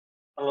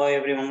Hello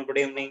everyone, good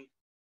evening.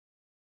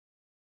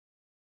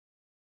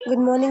 Good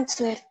morning,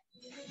 sir.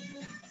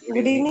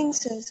 Good evening,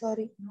 sir.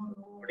 Sorry.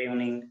 Good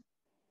evening.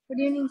 Good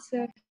evening,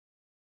 sir.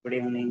 Good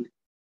evening.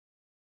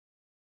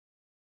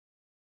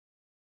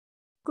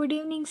 Good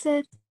evening,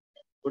 sir.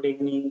 Good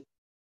evening.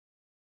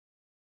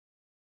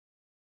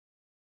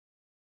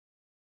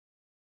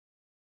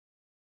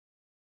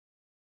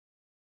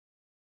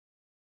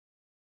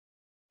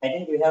 I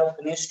think we have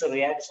finished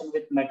reaction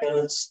with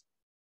metals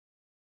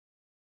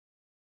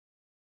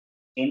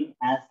in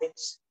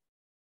acids.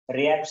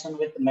 Reaction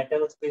with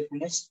metals we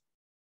finished.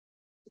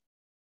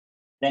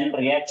 Then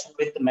reaction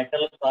with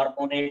metal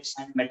carbonates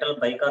and metal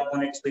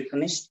bicarbonates we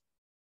finished.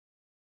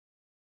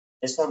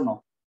 Yes or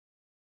no?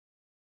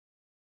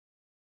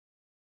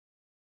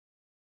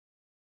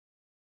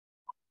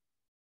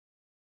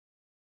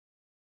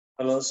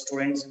 Hello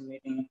students in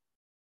meeting.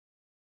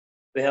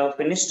 We have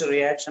finished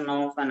reaction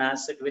of an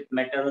acid with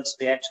metals,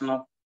 reaction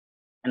of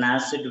an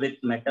acid with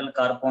metal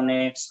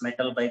carbonates,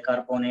 metal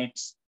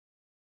bicarbonates.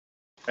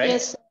 Right?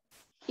 Yes.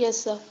 Yes,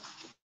 sir.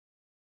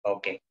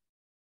 Okay.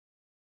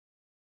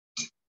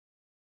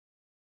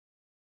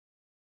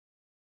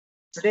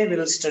 Today we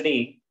will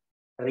study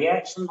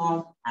reaction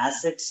of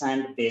acids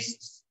and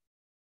bases.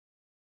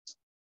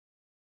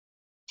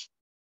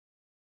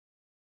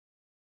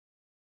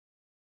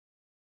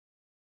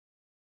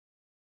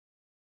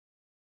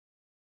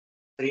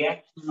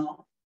 Reaction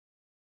of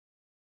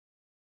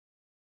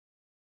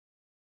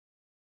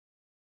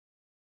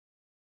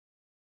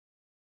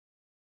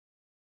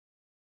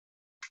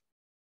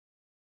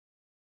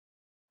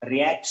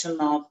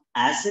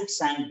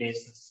acids and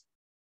bases.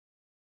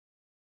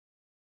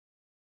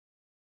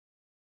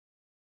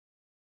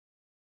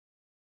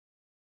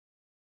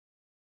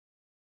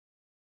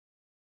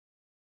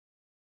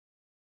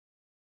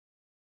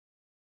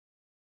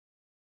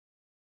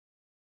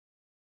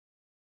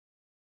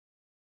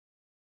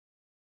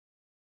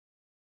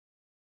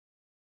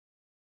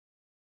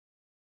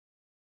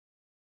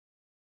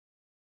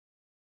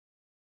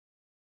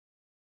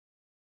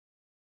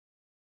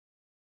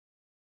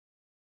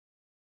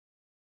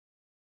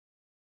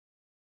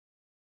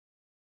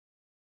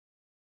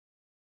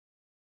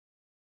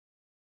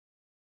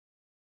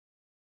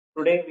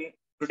 Today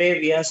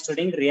we are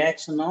studying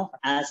reaction of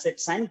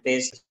acids and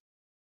bases.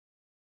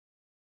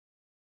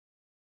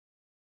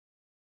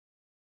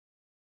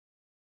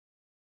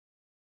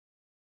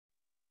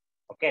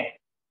 Okay.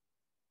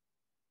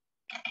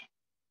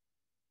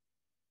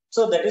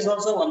 So that is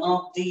also one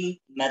of the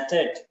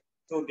method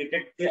to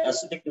detect the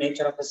acidic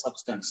nature of a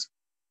substance.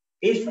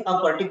 If a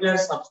particular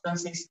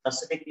substance is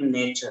acidic in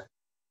nature,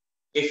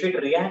 if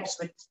it reacts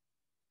with,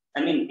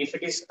 if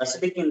it is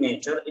acidic in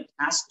nature, it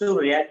has to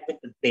react with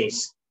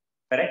base,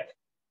 correct?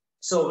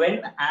 So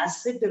when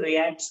acid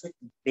reacts with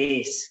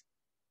base,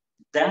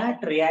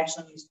 that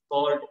reaction is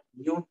called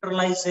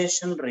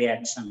neutralization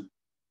reaction.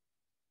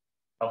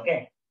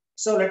 Okay.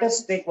 So let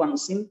us take one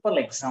simple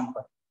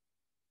example.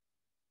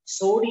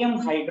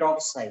 Sodium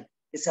hydroxide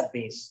is a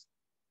base.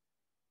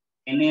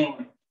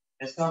 NaOH,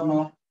 yes or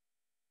no?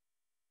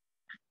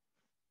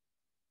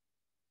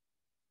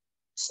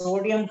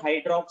 Sodium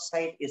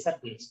hydroxide is a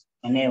base,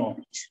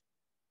 NaOH.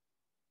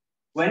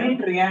 When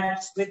it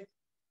reacts with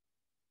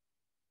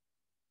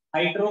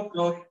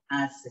hydrochloric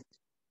acid,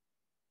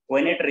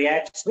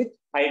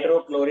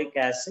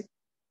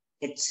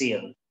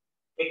 HCl,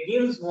 it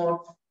gives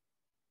what?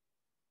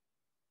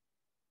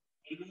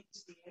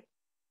 NaCl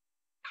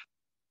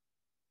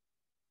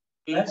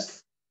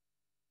plus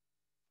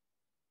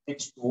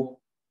H2O.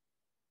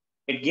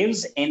 It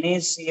gives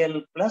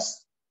NaCl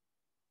plus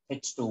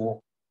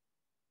H2O.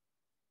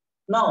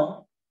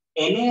 Now,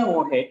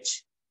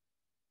 NaOH,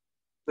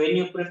 when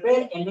you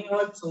prepare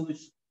NaOH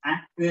solution,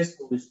 aqueous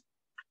solution,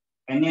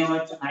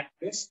 NaOH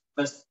aqueous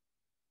plus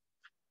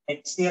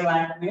HCl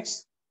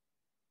aqueous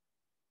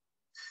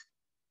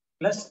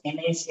plus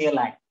NaCl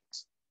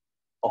aqueous.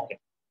 Okay.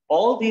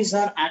 All these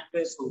are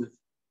aqueous solutions.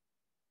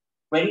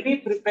 When we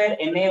prepare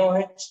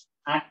NaOH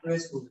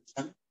aqueous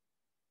solution,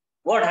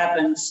 what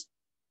happens?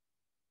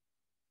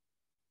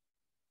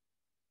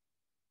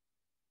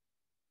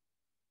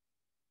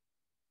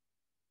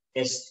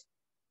 Yes.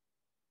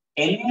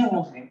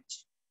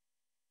 NaOH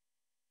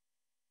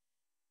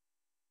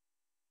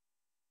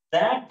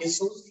that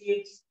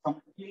dissociates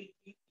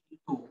completely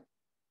into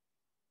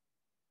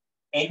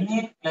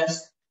Na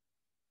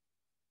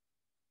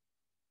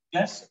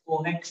plus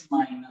OH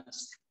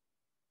minus.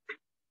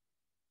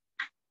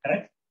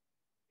 Correct?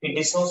 It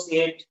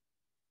dissociates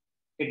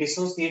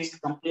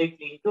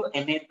completely into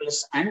Na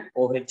plus and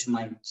OH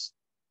minus.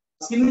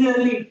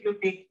 Similarly, if you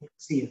take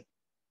HCl,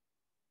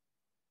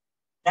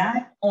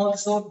 that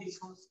also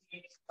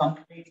dissociates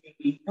completely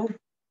into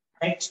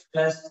H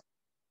plus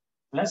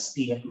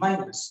Cl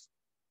minus.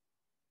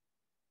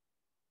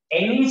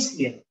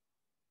 NaCl,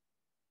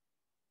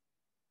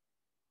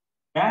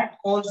 that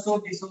also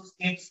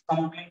dissociates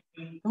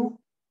completely into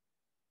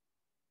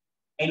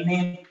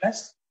Na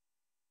plus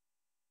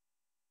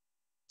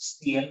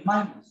Cl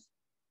minus.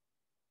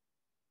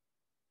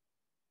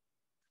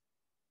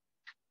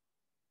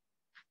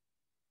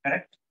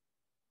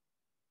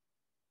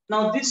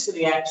 Now this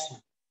reaction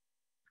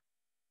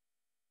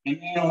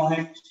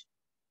NaOH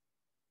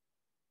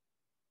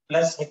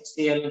plus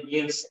HCl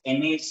gives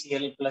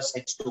NaCl plus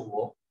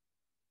H2O.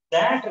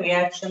 That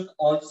reaction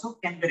also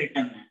can be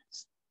written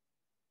as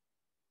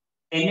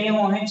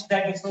NaOH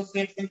that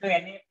associates into Na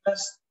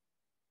plus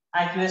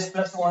aqueous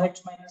plus OH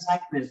minus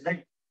aqueous,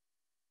 right?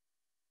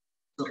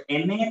 So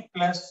Na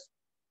plus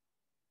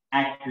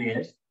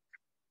aqueous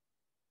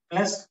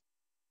plus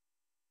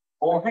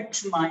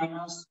OH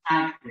minus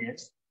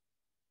aqueous.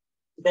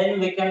 Then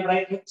we can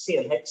write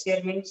HCl.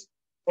 HCl means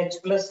H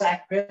plus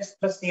aqueous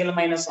plus Cl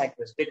minus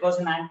aqueous, because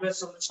in aqueous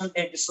solution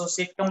they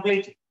dissociate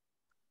completely.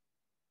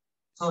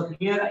 So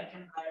here I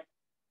can write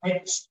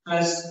H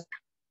plus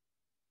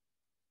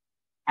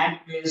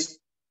aqueous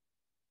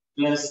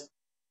plus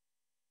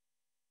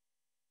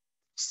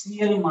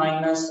Cl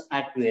minus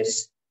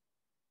aqueous.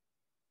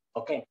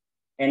 Okay.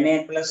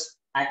 Na plus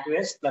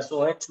aqueous plus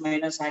OH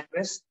minus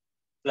aqueous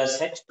plus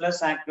H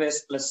plus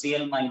aqueous plus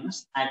Cl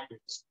minus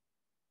aqueous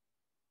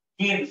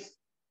gives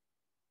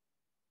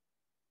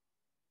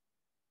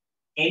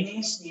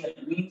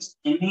NaCl means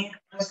Na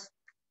plus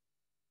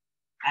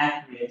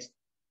aqueous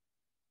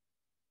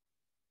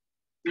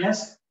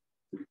plus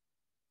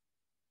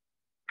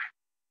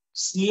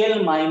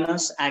Cl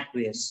minus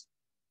aqueous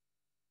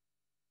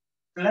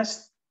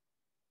plus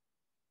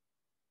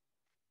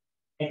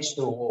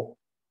H2O.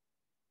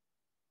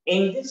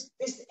 In this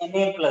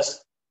Na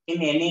plus in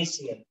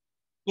NaCl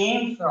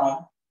came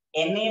from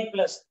Na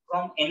plus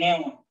from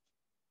Na1.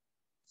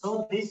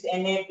 So this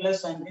Na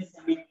plus and this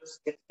Na plus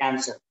get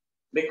cancelled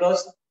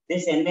because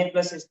this Na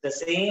plus is the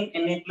same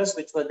Na plus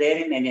which were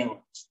there in Na1.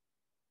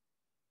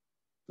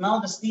 Now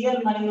the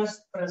Cl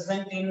minus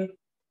present in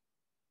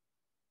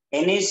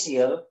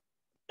NaCl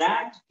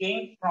that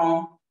came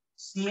from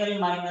Cl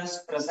minus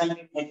present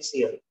in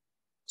HCl.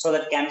 So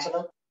that cancel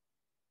out.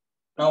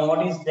 Now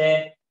what is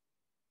there?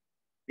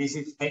 This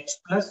is H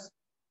plus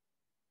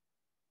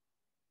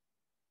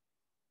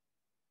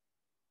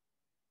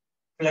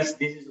this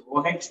is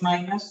OH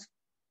minus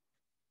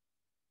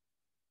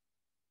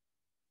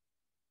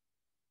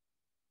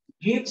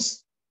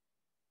gives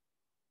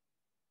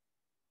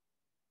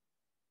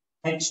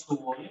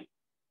H2O.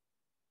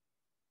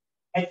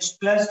 H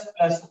plus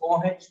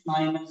OH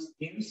minus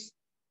gives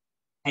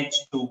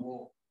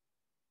H2O.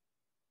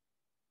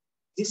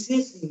 This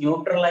is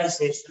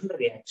neutralization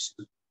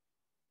reaction.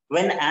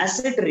 When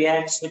acid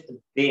reacts with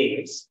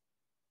base,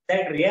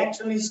 that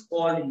reaction is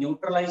called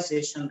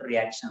neutralization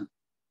reaction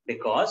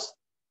because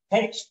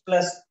H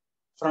plus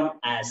from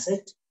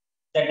acid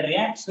that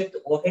reacts with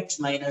OH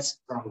minus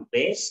from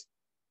base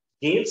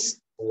gives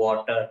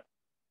water.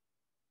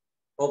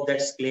 Hope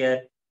that's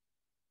clear.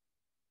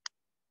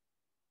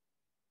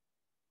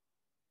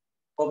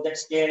 Hope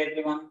that's clear,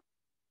 everyone.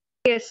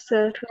 Yes,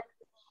 sir.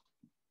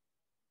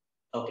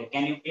 Okay,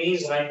 can you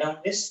please write down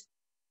this?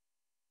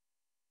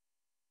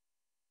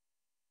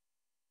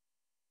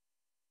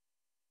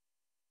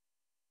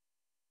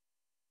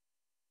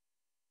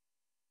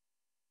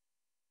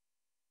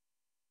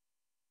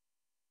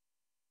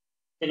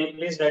 Can you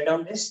please write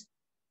down this?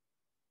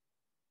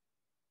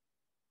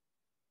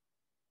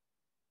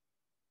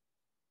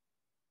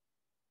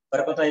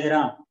 ಬರ್ಕೋತಾ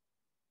ಇದ್ದೀರಾ?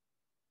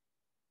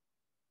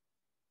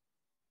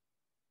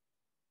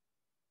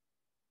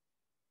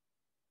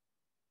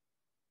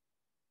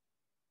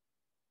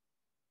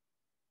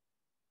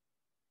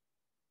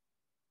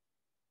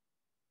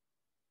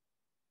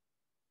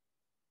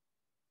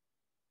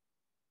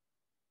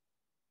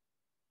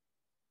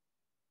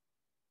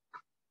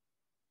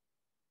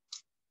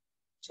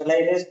 Shall I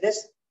erase this?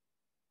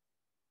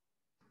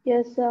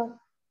 Yes, sir.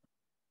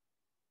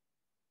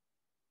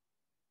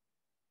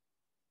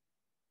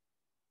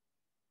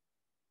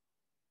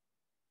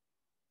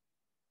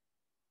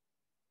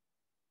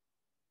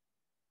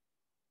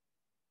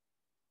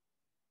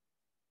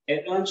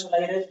 Everyone, shall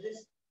I erase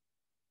this?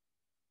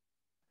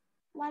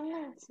 1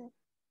 minute, sir.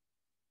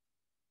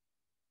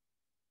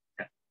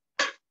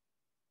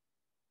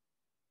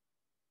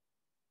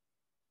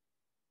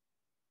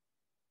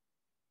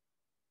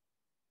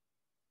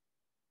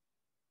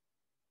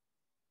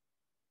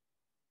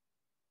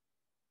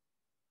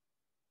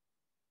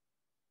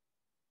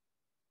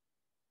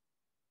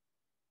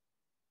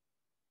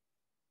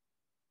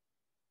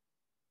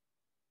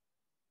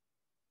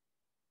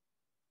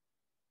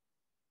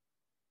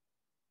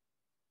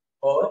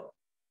 Or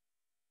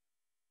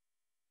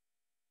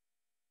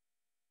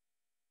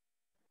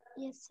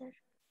Yes, sir.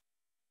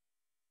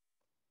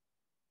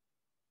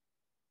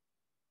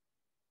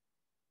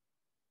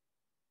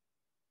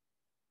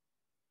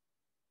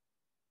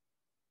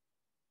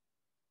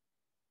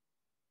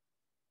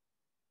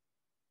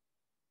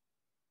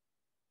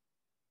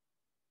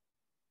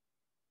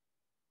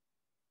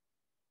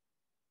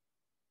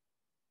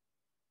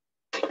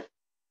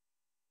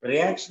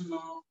 reaction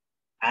of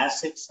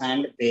acids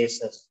and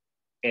bases.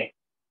 Okay,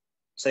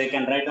 so you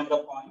can write down the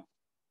point.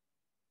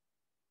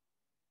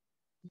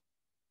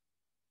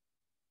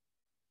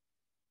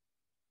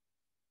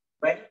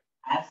 When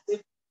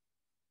acid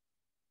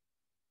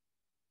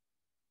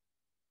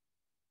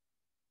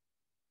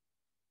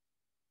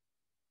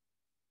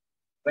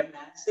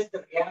acid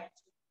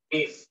reacts with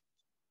base,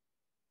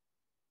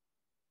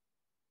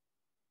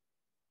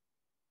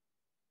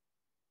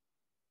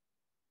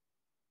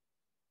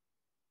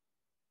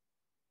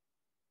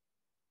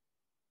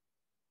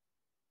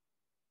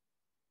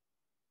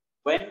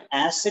 when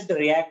acid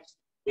reacts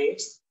with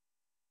base,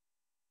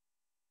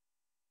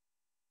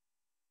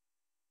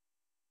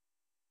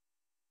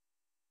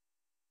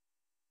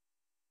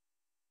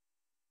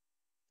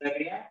 the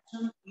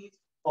reaction is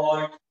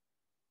called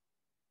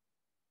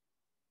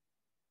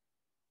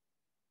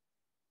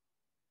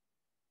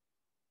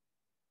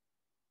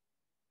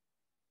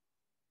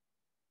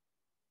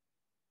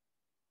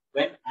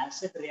when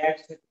acid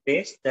reacts with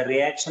base, the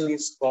reaction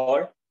is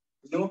called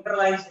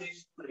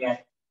neutralization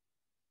reaction.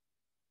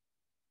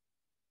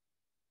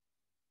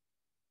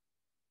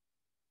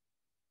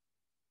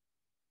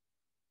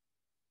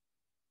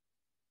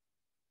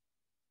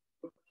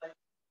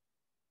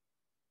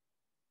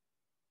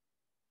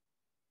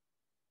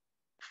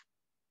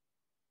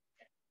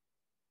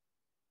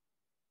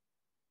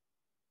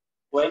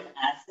 When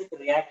acid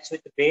reacts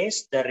with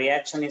base, the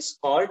reaction is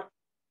called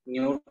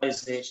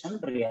neutralization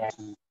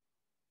reaction.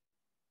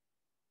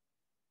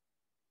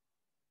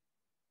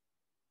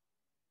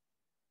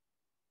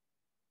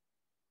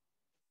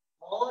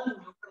 All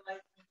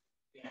neutralization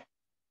reactions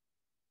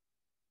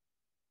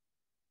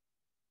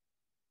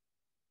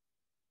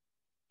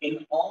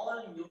in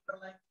all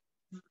neutralization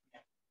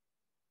reactions,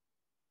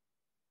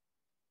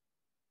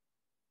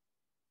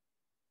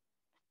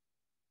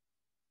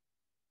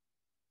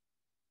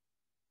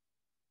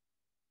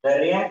 the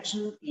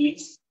reaction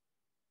is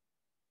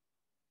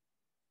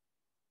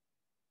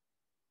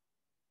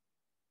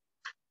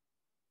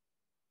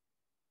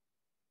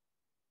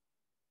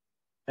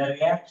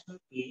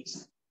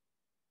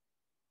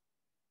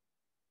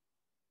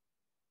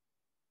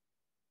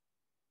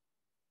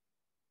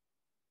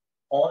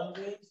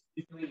always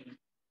between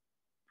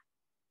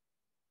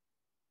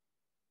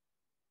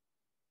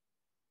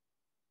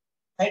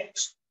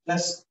H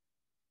plus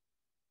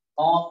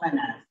of an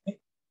acid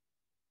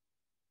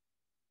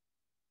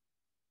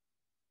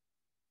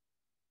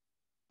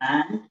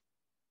and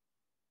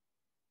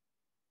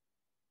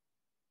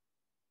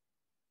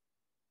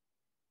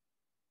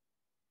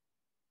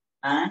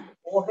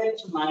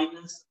OH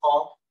minus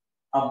of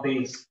a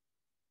base.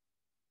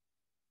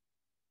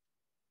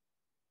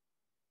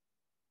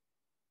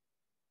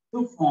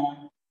 To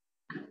form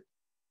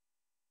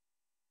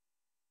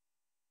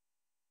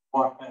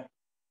water.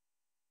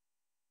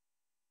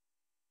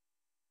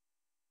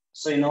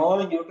 So in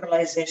all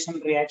neutralization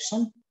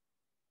reaction,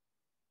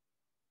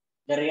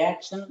 the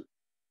reaction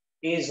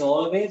is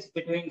always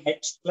between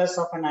H plus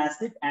of an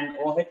acid and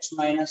OH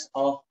minus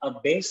of a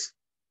base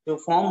to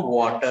form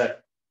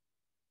water.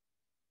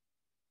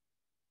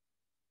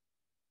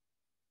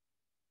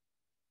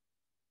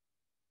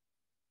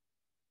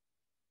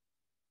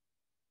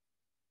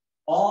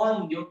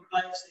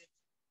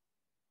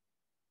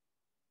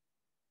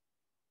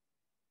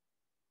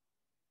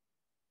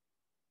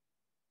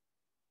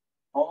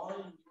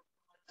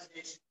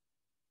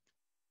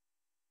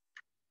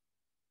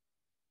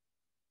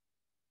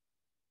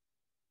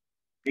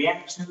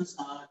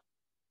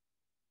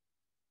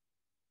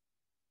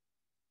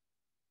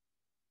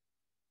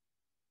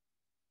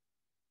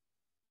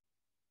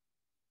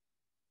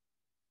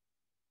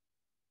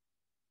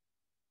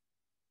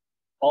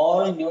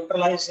 All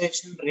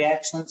neutralization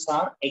reactions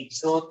are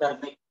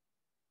exothermic.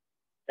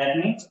 That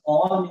means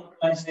all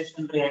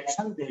neutralization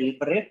reactions they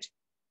liberate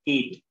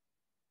heat.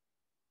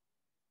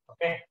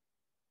 Okay.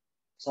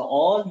 So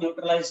all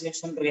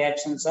neutralization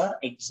reactions are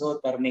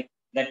exothermic.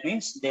 That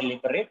means they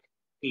liberate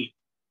heat.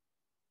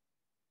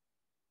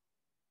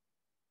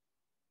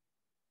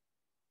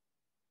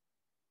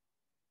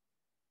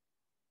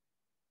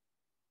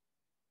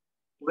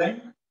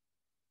 When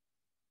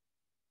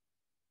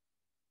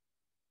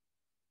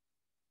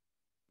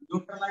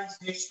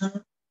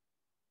neutralization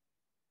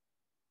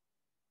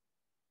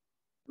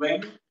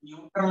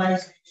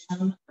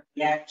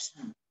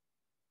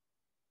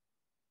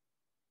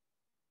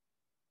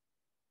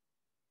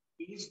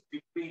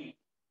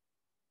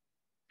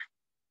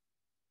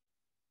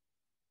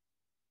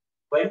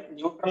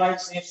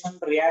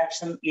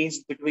reaction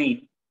is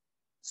between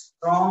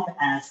strong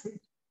acid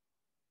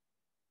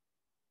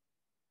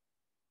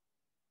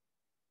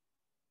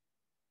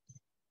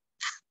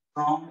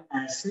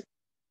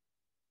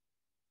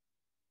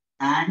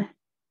and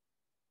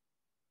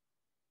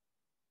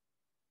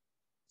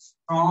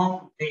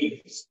strong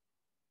base.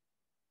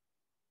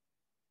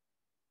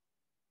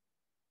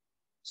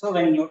 So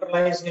when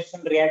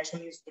neutralization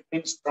reaction is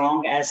between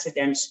strong acid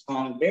and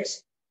strong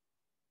base,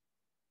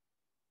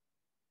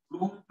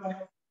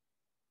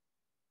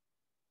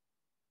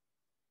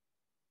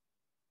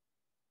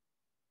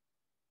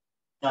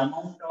 the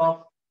amount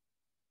of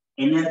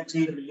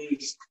energy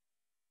released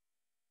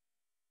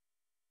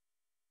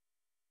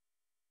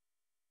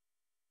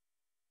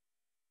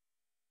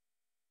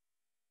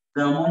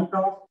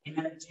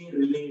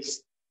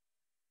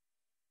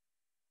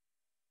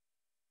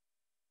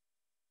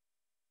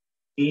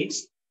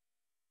is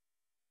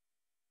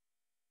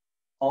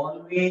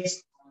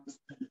always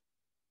constant.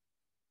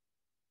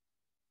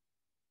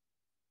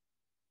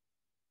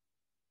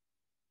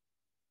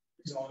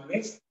 Is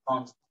always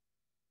constant.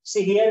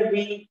 See here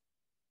we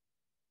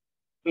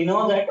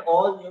know that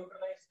all neutralization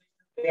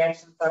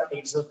reactions are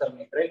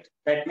exothermic, right?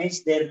 That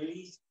means they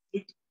release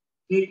heat.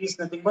 Heat is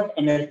nothing but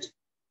energy.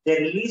 They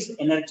release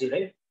energy,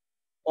 right?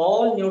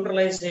 All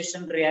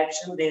neutralization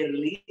reaction, they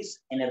release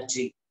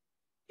energy.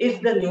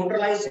 If the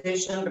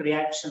neutralization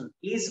reaction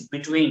is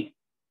between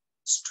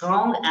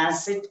strong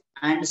acid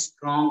and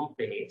strong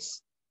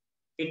base,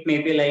 it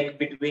may be like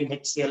between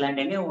HCl and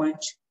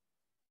NaOH.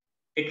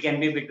 It can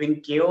be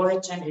between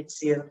KOH and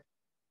HCl,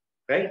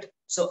 right?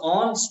 So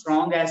all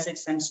strong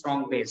acids and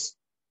strong base.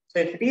 So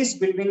if it is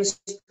between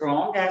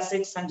strong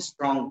acids and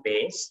strong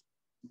base,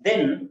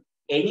 then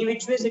any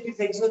which ways it is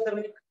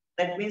exothermic.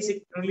 That means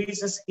it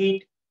releases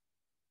heat.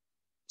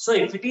 So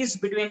if it is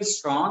between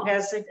strong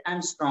acid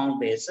and strong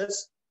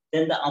bases,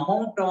 then the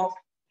amount of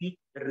heat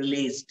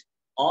released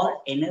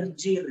or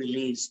energy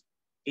released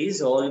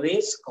is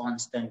always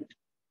constant.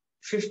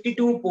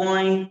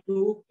 52.2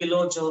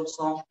 kilojoules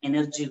of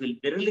energy will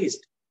be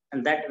released,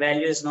 and that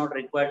value is not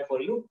required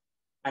for you.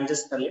 I'm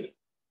just telling you.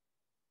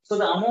 So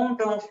the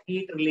amount of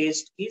heat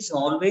released is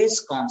always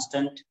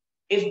constant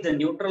if the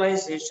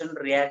neutralization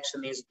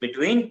reaction is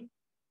between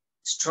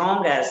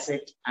strong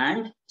acid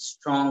and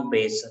strong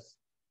bases.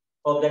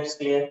 Hope that's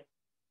clear.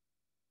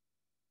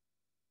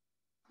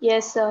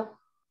 Yes, sir.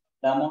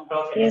 The amount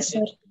of Yes,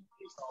 energy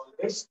sir. is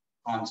always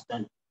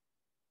constant.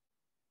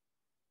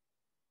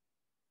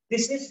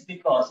 This is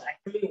because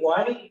actually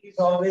why it is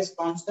always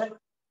constant?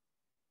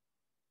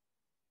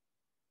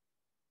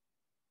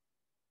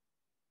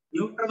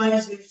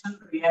 Neutralization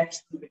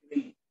reaction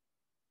between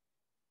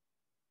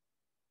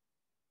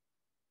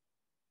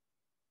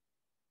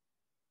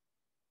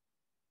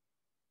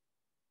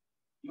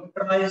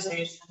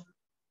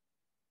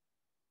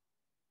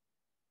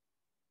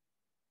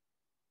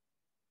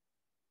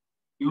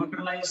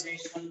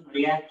neutralization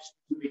reaction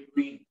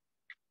between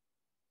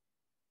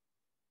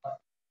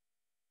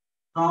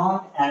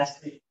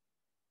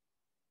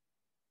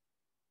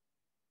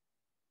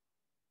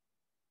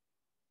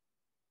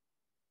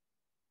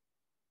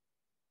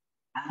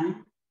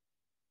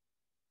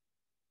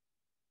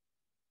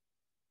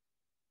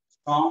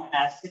strong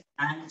acid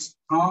and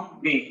strong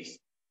base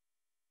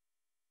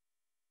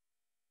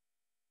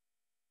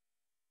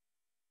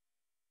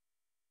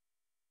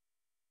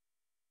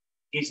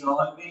is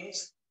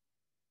always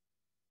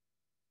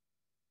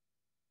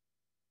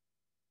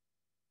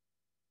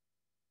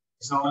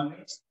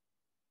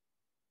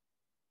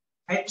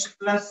H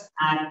plus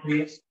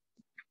aqueous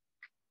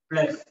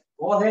plus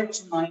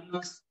OH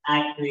minus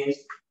aqueous,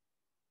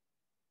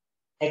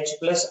 H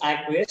plus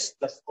aqueous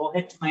plus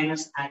OH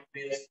minus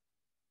aqueous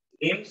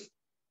gives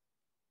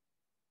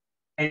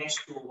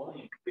H2O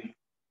liquid.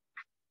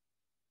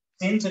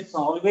 Since it's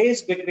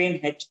always between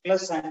H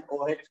plus and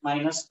OH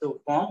minus to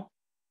form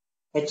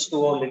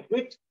H2O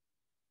liquid,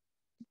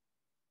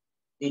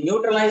 the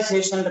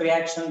neutralization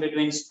reaction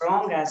between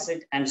strong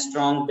acid and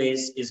strong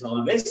base is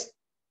always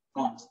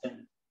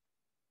constant.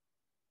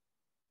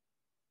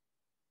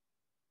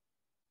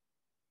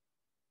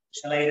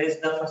 Shall I erase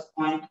the first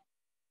point?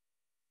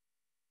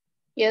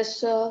 Yes,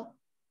 sir.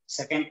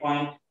 Second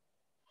point?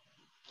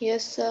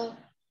 Yes, sir.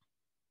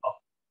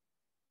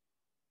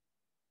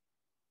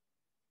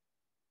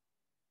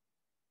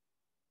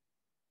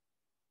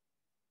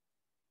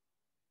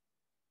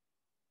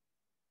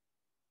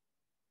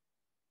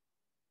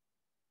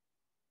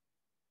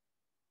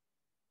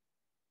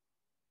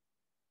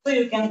 So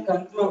you can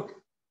conclude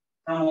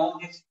from all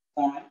these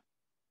points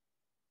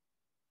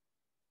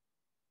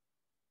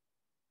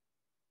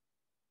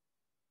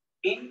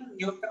in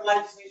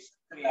neutralization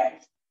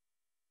reaction.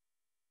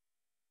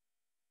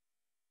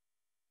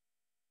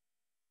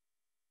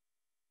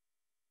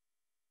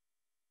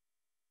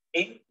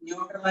 In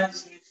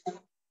neutralization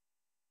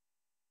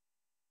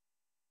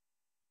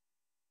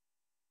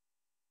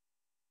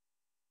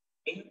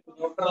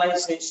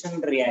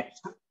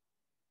reaction,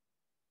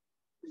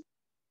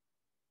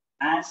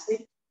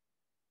 acid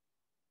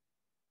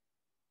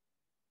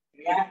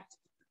reacts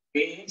with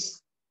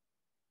base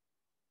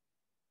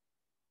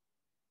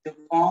to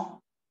form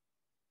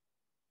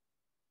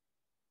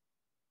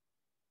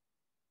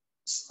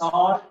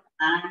salt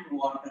and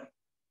water.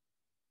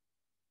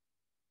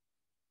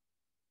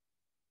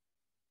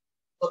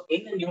 So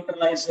in a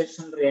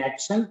neutralization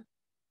reaction,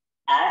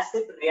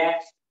 acid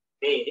reacts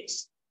with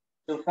base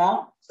to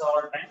form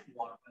salt and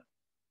water.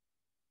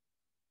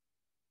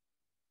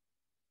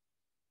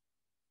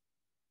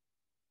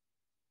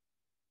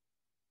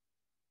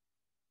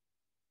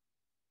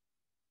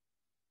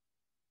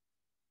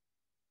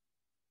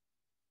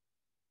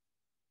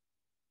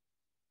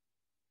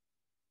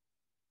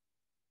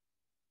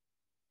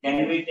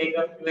 Can we take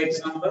up two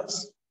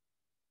examples?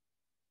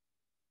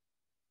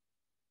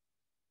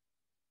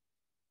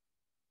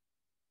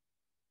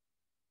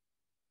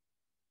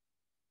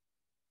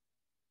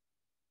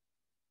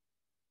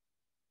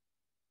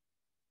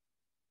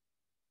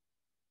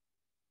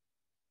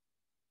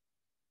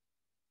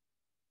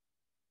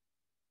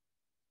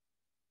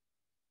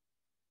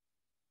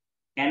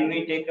 Can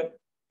we take a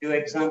few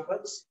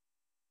examples?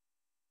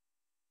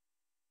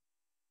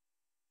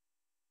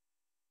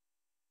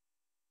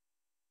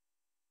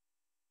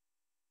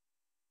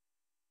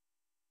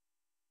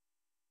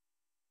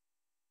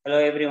 Hello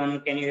everyone,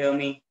 can you hear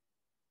me?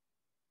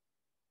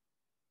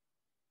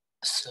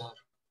 Sir.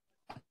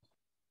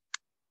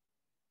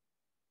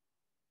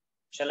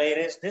 Shall I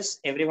erase this,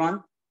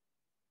 everyone?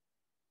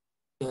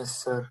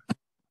 Yes, sir.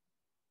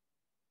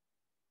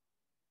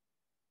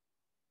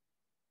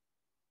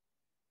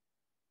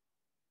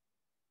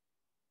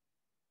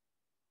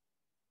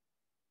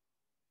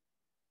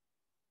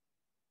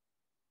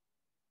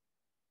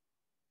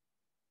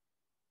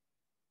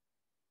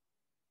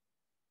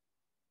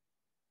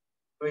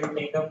 We'll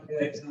take a few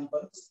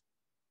examples.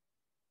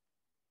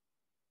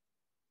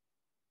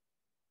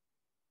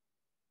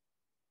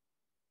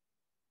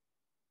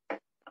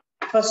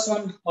 First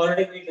one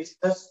already we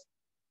discussed.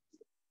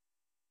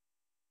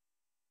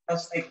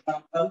 First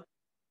example,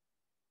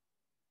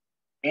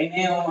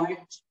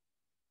 NaOH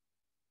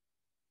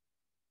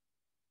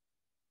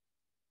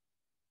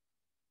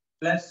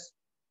plus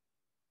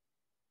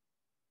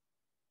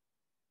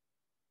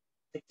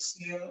 6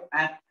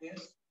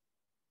 aqueous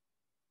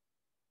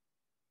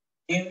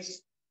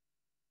gives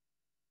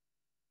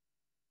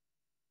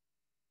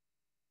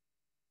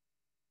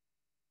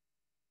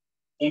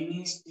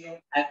NaCl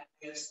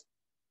aqueous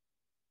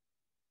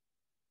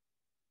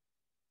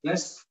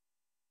plus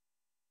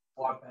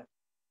water.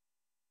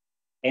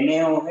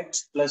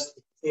 NaOH plus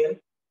HCl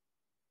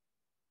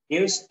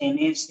gives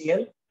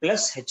NaCl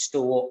plus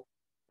H2O.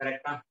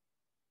 Correct?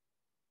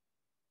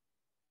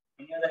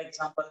 Any other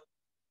example?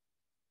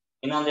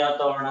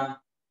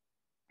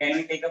 Can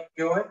we take a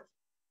QOH?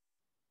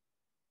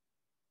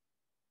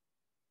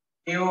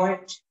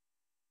 QOH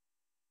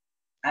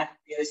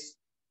aqueous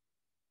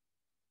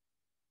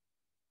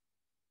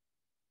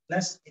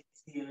plus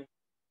HCl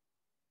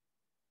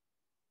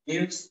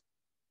gives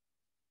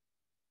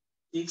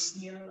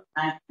HCl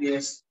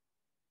aqueous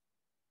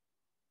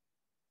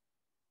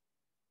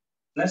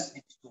plus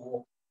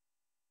H2O.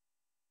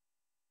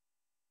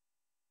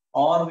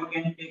 Or we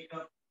can take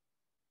up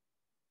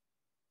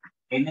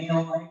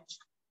NaOH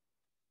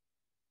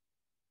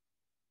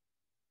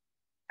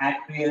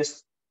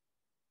aqueous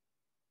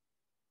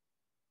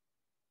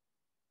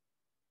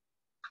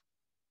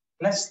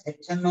plus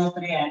HNO3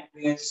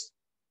 aqueous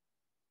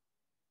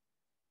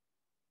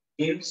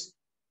gives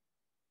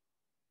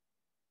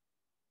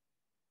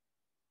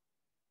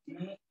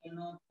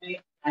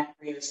NaNO3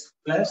 aqueous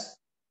plus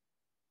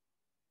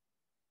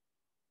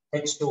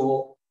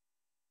H2O.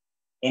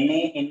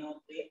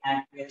 NaNO3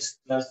 aqueous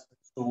plus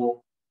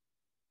H2O.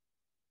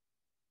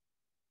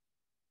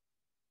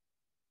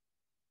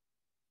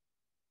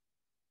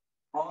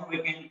 Or we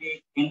can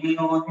take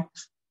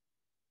NaOH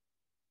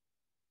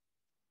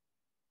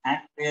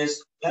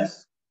aqueous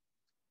plus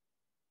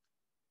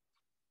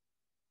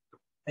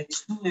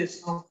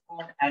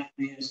H2SO4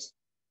 aqueous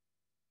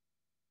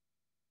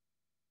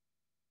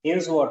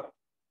gives what?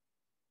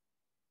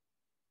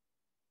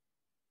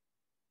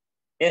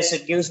 Yes,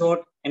 it gives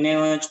what?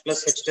 NaOH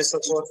plus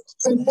H2SO4.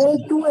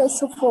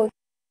 Na2SO4.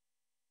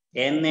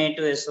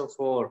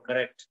 Na2SO4,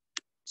 correct.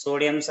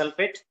 Sodium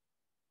sulfate.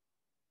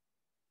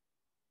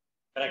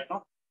 Correct,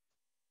 no?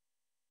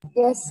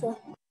 Yes, sir.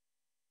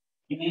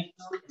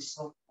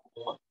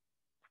 Na2SO4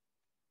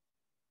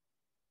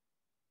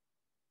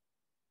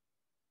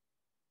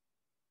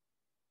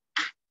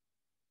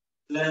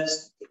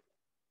 plus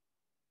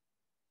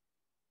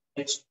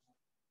H2.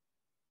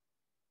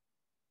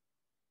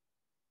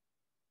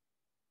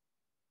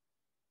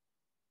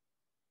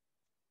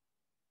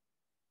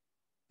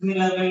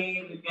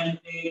 Similarly, we can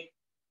take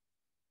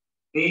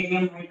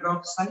barium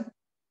hydroxide,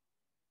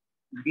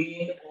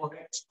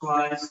 BaOH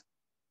twice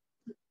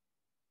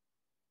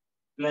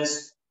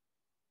plus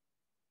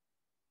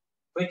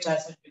which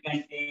acid we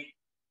can take?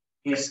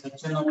 Yes,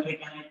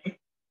 HNO3 can I take?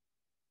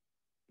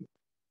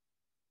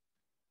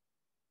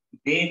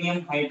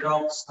 Barium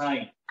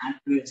hydroxide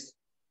aqueous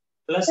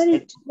plus Sir,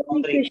 is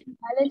above HNO3. equation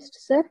balanced,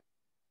 sir?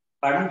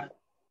 Pardon?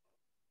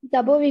 The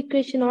above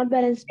equation not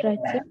balanced, right,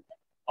 sir?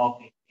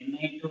 Okay.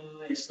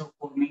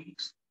 Na2SO4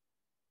 means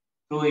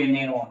 2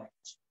 NaOH.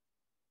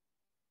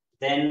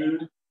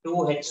 Then 2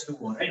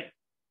 H2O, right?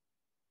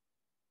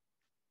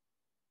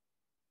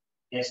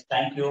 Yes,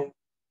 thank you.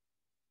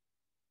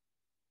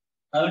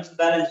 Now it's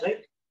balanced,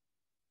 right?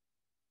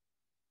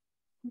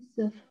 Yes,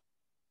 sir.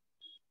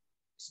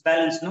 It's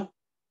balanced, no?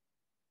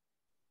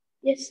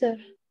 Yes, sir.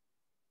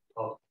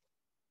 Okay.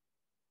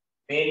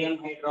 Barium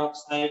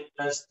hydroxide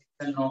plus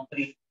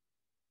HNO3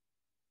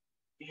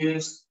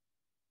 gives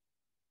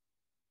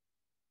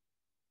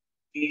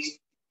is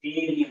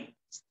barium.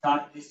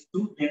 Start this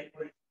 2,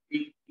 therefore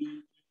it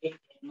will be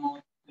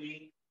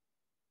NO3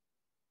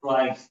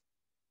 twice.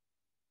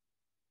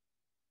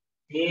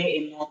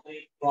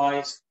 NO3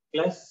 twice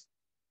plus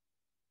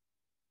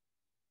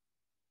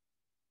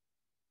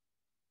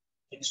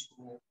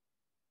H2O.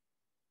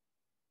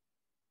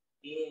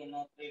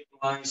 NO3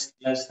 twice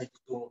plus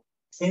H2O.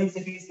 Since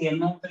it is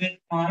NO3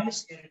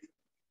 twice, there is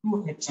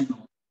 2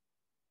 HNO.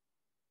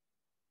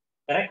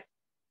 correct?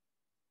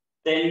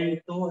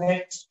 Then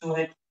 2H,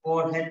 2H,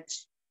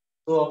 4H,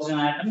 2 oxygen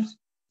atoms.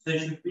 So it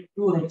should be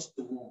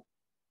 2H2O.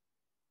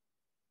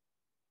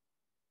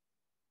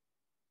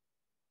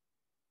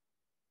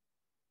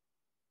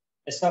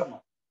 Yes or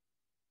no?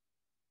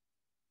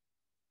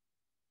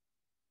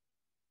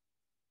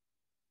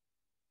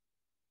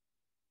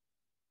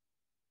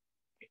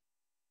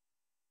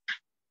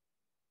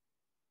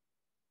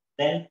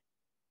 Then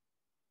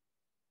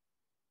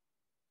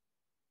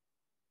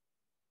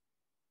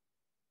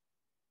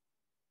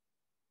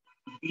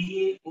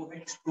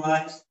BaOH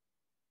twice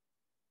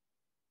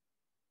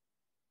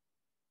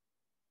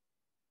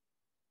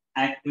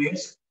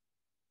aqueous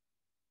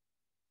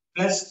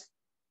plus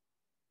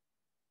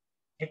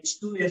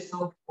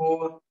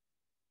H2SO4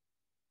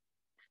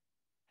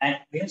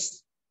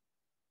 aqueous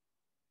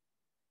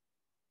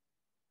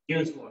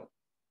gives what?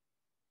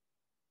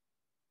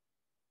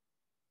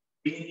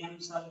 Barium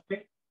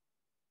sulfate,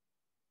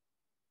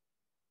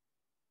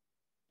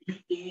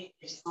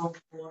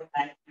 BaSO4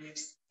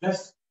 aqueous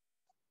plus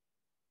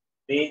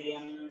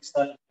barium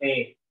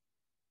sulfate,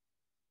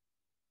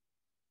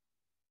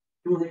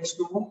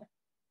 2H2O,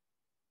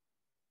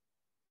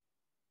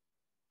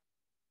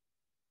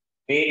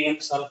 barium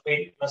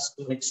sulfate plus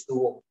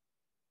 2H2O.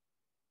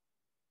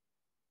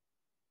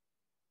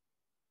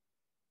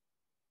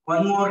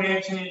 One more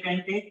reaction you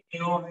can take,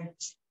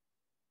 KOH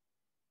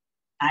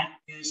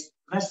aqueous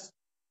plus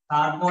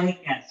carbonic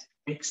acid,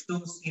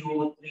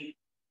 H2CO3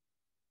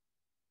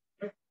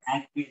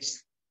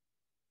 aqueous.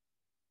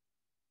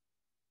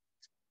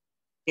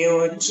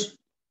 KOH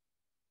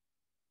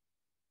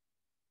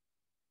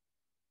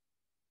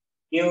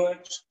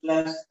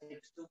plus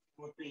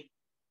H2CO3.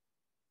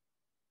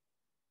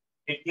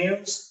 It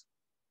gives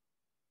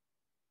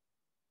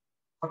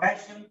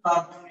potassium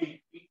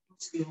carbonate,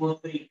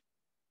 K2CO3,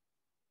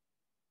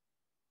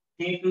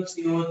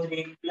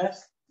 K2CO3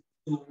 plus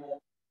 2O.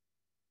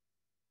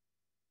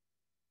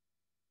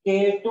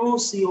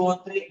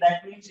 K2CO3,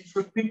 that means it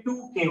should be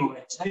 2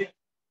 KOH, right?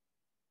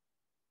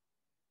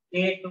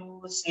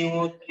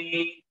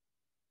 K2CO3,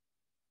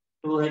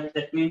 2H,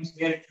 that means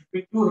here it should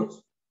be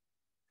 2H.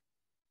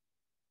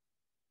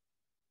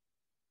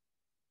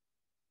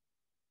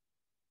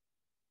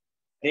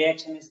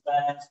 Reaction is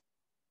balanced.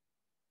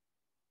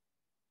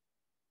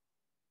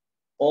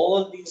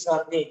 All these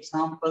are the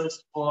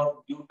examples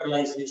for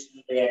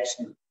neutralization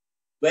reaction.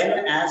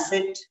 When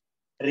acid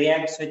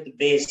reacts with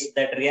base,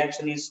 that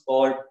reaction is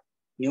called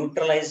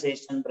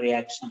neutralization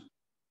reaction.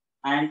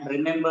 And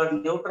remember,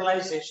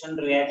 neutralization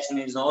reaction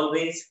is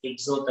always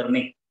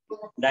exothermic.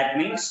 That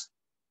means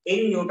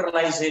in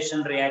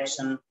neutralization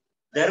reaction,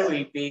 there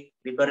will be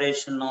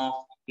liberation of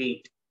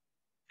heat.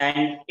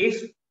 And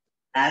if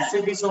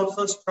acid is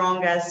also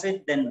strong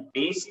acid, then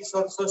base is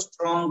also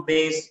strong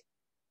base,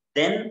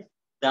 then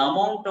the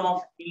amount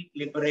of heat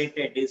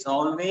liberated is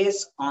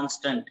always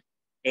constant.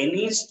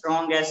 Any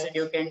strong acid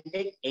you can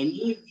take,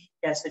 any weak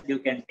acid you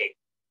can take.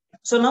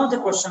 So now the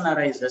question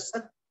arises,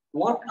 sir,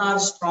 what are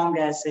strong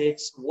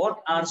acids?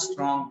 What are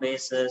strong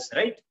bases,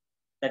 right?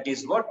 That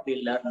is what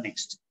we learn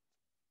next.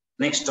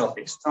 Next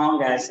topic,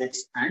 strong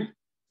acids and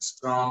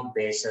strong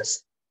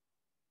bases.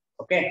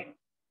 Okay.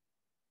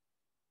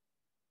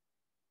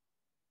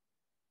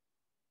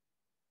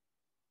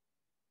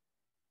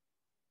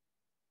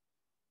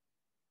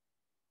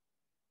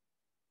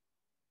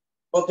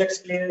 Hope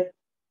that's clear.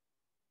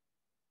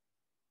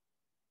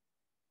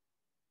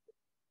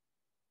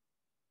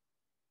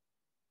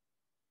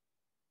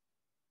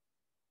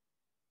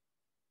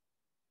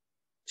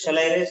 Shall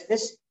I erase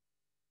this?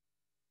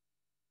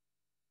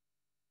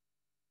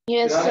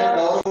 Yes,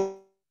 sir.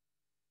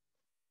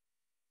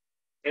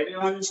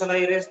 Everyone, shall I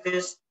erase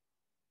this?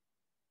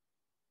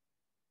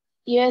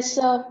 Yes,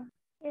 sir.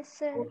 Yes,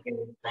 sir. Okay,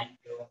 thank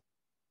you.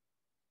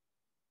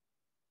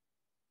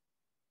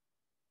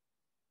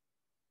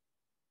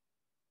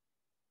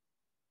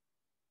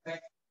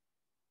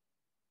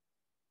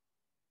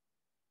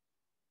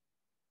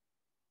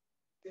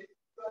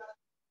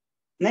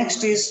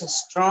 Next is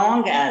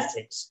strong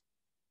acids.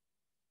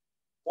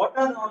 What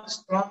are all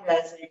strong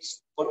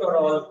acids? What are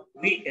all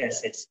weak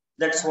acids?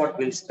 That's what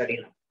we'll study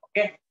now.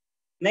 Okay.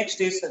 Next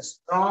is a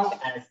strong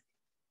acid.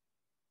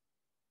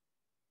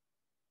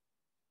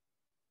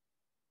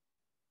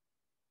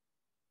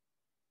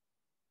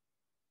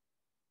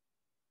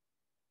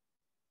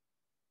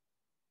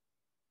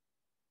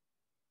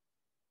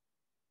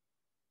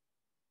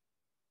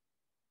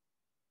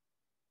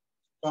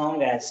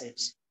 Strong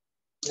acids.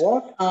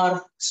 What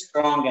are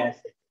strong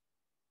acids?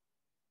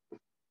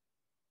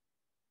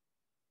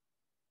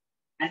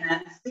 An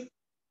acid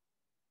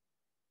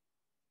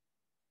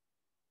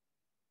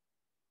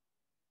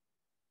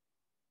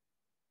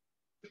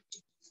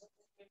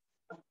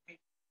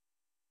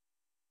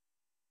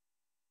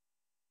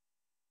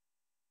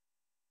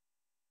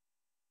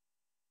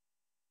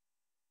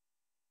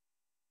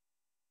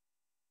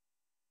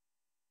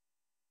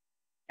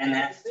an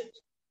acid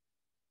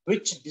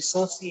which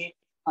dissociates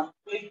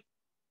completely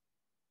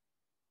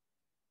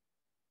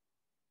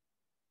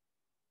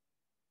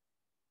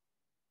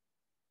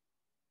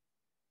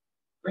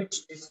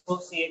which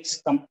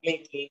dissociates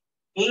completely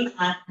in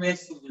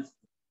aqueous solution.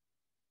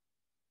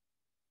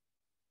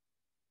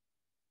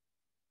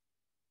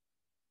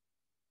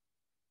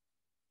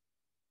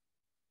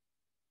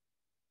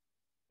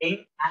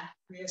 In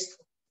aqueous,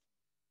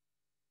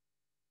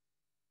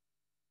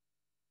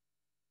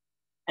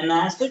 an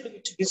acid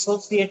which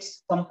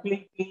dissociates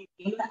completely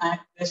in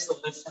aqueous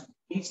solution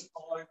is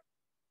called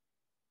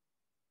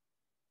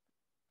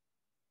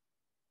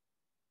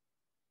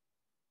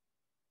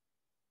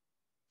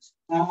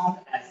strong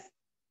acid.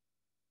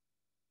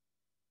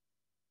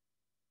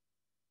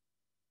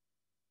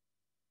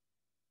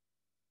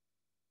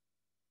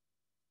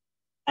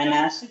 An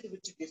acid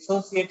which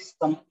dissociates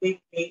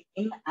completely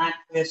in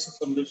aqueous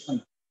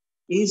solution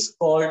is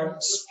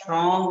called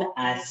strong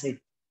acid.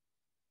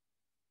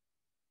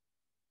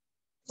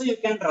 So you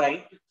can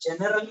write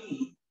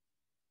generally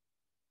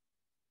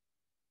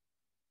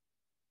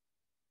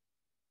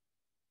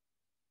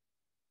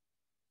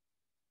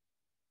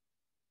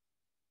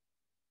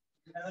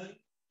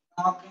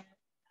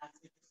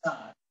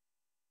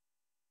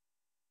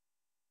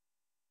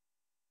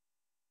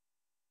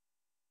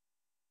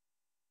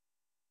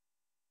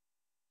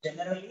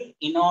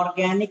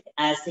inorganic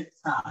acids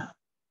are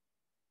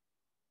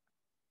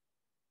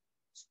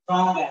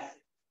strong acids.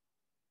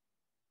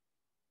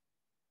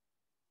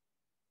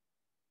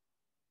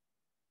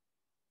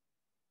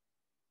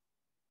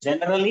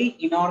 Generally,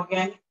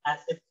 inorganic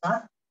acids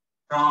are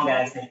strong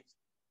acids.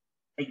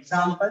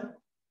 Example,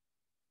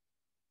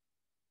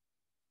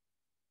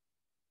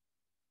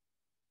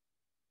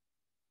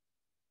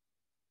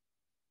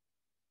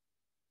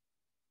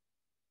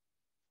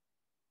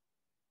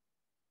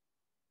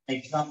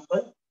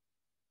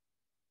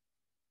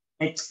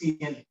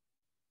 HCl.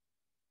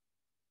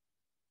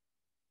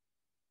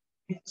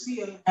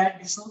 HCl that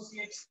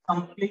dissociates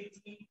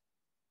completely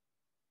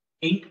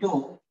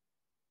into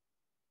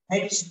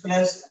H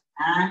plus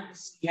and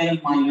Cl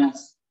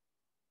minus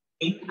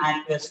in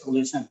aqueous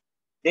solution.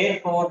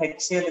 Therefore,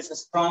 HCl is a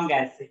strong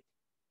acid.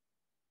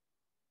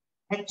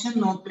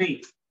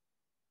 HNO3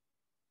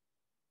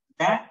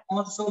 that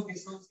also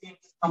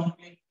dissociates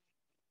completely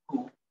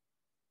to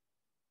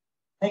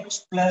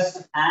H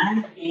plus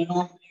and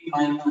NO3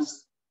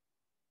 minus.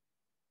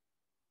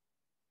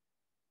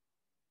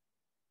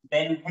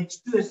 Then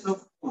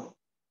H2SO4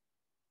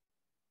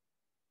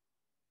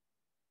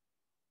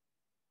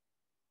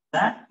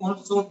 that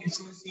also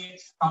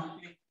dissociates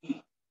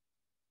completely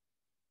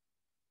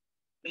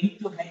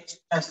into H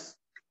plus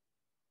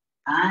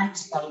and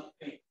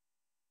sulfate.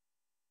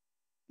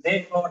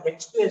 Therefore,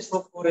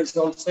 H2SO4 is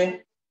also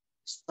a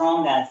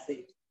strong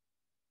acid.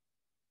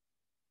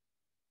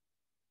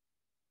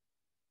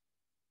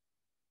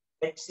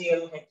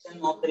 HCl,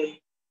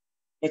 HNO3,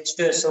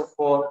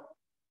 H2SO4,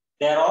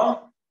 they are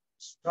all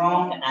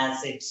strong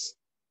acids.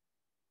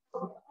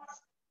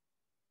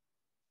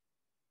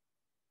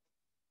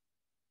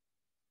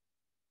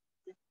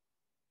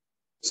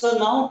 So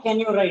now can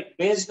you write,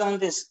 based on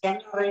this,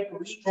 can you write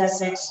weak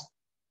acids?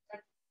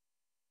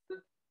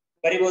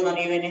 Very good on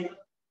evening.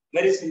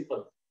 Very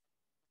simple.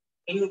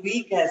 In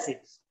weak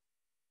acids,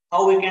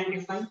 how we can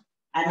define?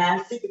 An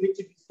acid which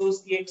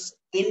dissociates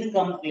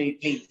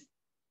incompletely.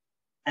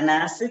 An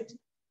acid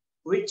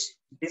which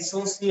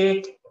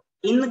dissociates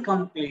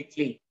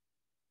incompletely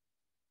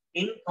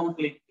in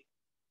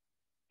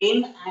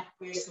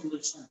aqueous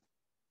solution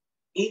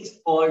is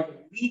called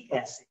weak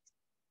acid.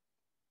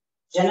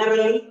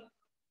 Generally,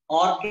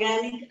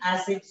 organic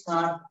acids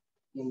are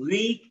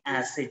weak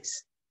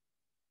acids.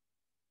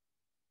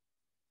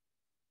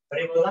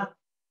 Very good.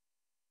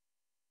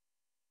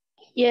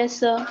 Yes,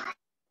 sir.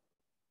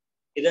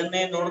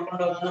 ಇದನ್ನೇ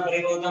ನೋಡ್ಕೊಂಡು ಅದನ್ನ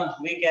ಬರೀಬಹುದಾ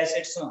weak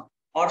acids,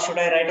 or should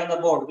I write on the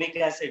board weak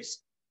acids?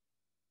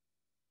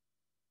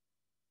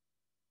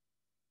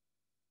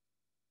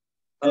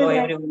 Hello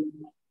everyone.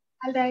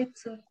 All right,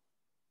 sir.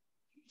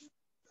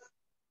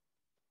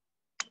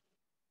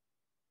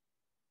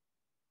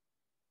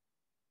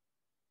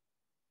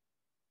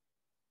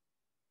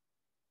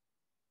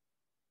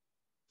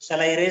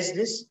 Shall I erase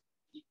this?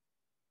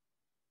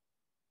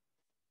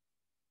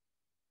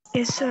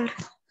 Yes, sir.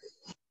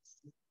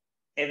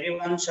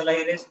 Everyone, shall I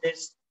erase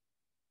this?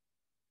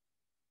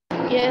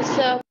 Yes,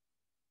 sir.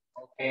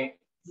 Okay.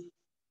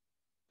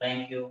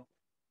 Thank you.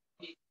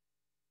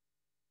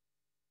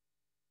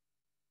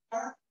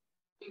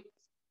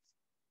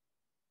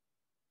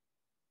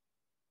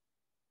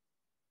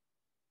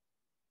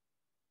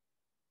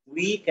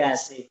 Weak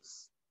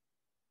acids.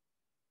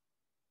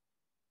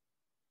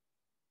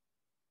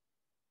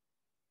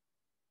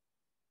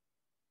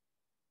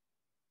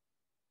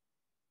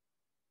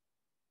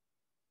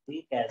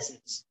 Weak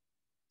acids.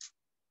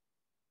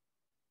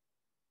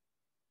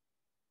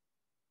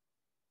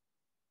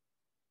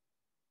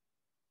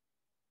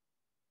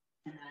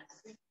 An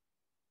acid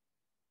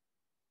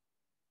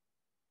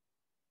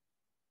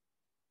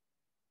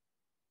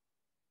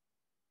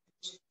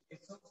which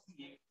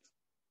dissociates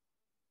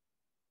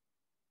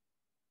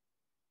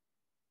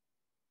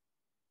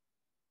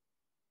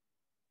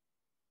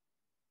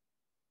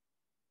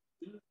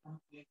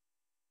incomplete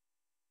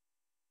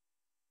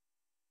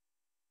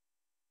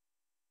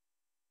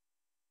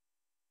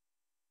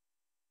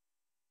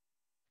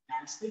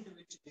acid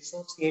which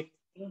dissociates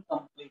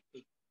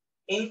incompletely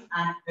in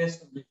aqueous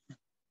solution.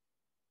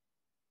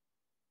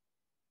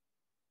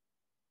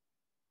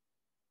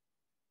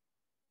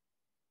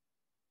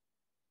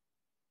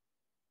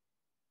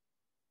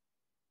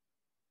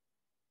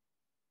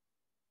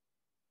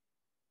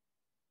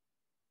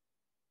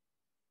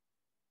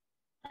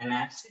 An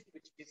acid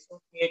which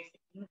dissociates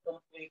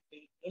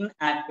incompletely in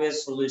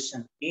aqueous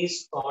solution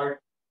is called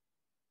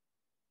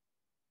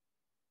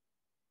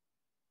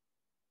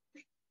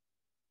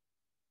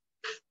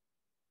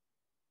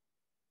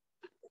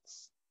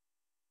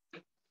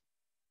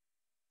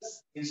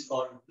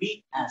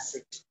weak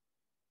acid.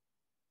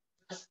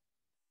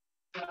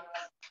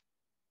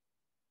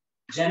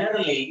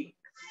 Generally,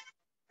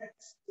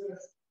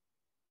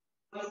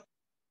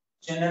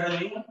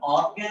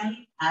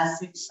 organic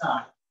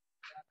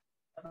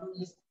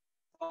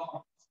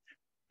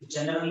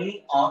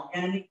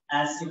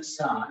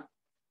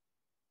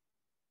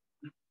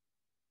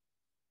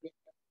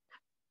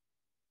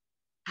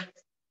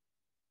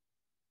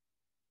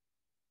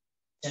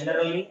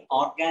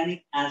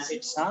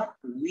acids are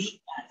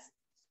weak acids.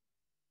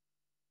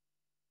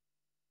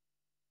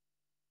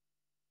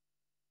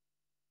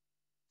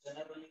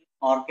 Generally,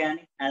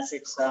 organic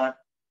acids are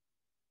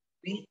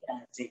weak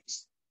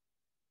acids.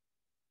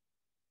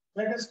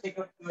 Let us take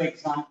a few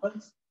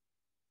examples.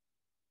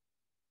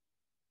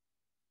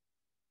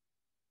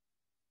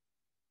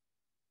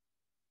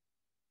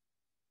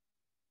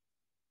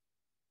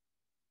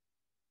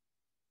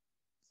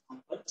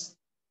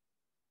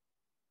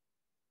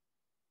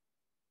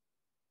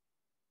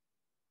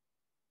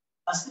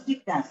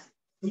 Acetic acid,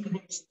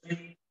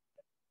 CH3,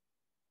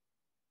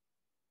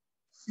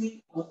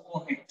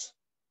 COOH.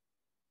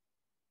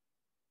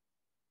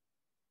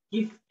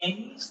 If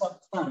any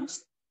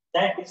substance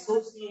that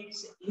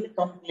dissociates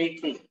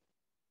incompletely,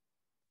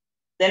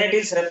 then it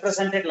is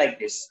represented like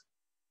this.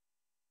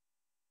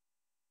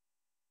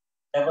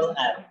 Double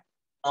arrow,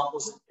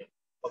 opposite.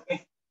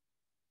 Okay.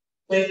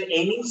 So if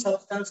any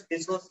substance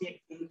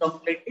dissociates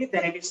incompletely,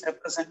 then it is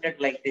represented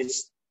like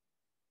this.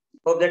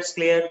 Hope that's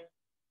clear.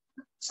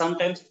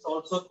 Sometimes it's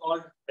also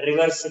called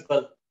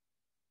reversible.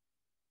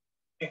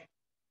 Okay.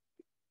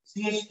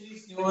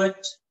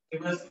 CH3COH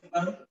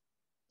reversible,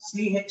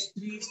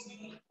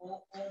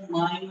 CH3COO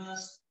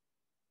minus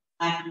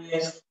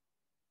aqueous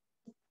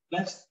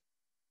plus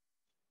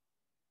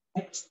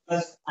H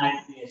plus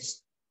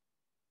aqueous.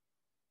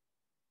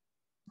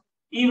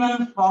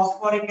 Even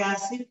phosphoric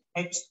acid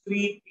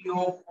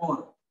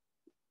H3PO4.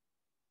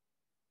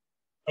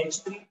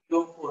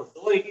 H3PO4,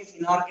 though it is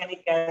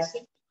inorganic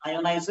acid,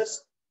 ionizes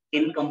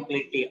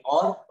incompletely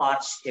or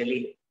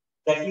partially.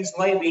 That is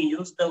why we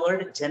use the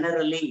word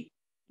generally.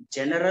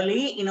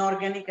 Generally,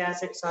 inorganic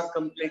acids are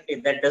completely.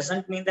 That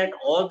doesn't mean that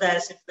all the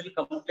acids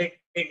will completely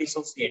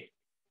dissociate.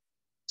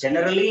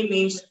 Generally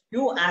means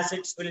few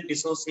acids will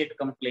dissociate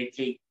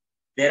completely.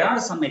 There are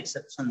some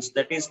exceptions.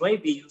 That is why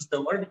we use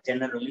the word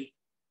generally.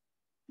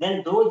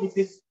 Then though this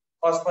is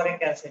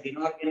phosphoric acid,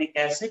 inorganic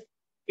acid,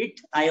 it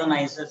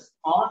ionizes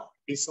or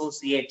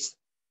dissociates.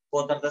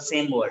 Both are the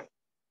same word.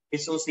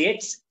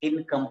 Dissociates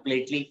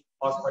incompletely,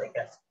 phosphoric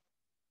acid.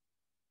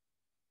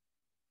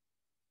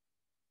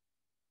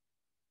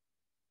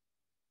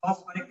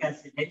 Phosphoric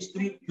acid,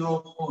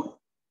 H3PO4,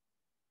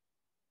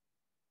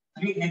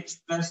 3H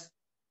plus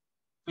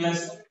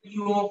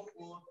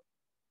PO4,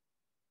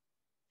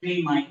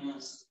 3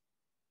 minus.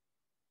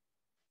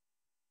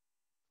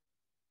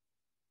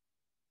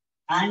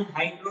 And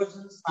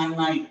hydrogen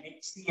cyanide,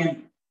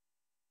 HCN,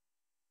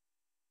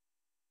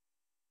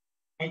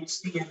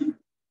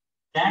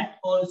 that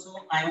also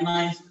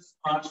ionizes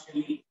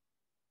partially,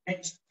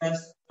 H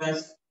plus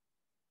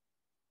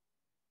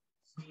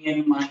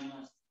Cn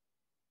minus,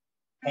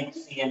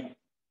 HCN.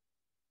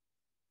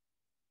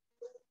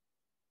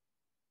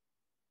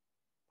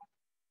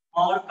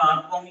 Or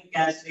carbonic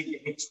acid,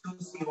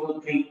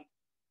 H2CO3,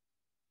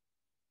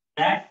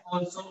 that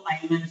also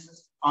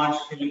ionizes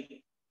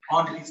partially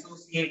or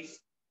dissociates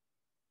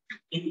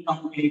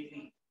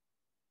incompletely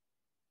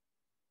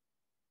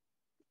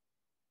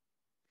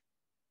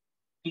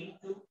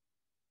into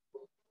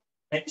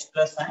H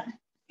plus and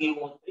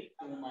CO3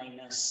 2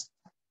 minus.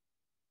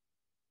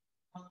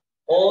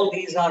 All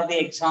these are the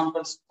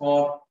examples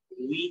for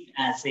weak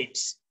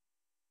acids.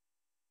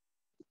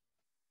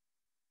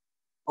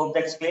 Hope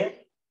that's clear.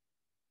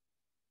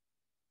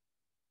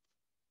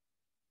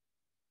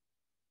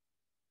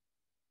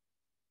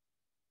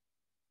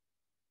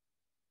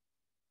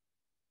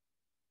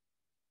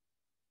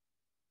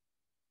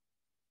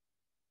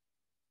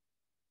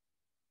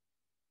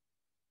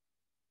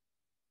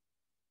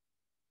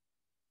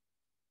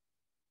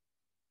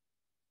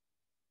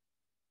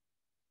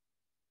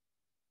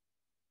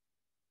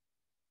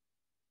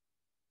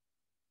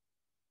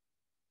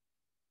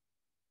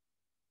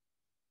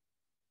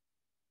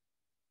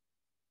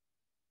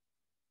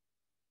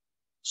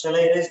 Shall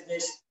I erase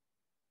this?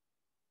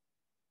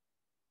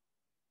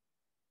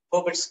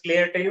 Hope it's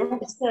clear to you.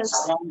 Yes,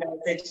 Strong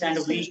acids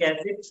and weak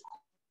acids.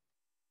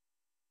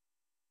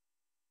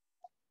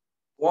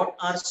 What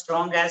are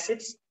strong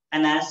acids?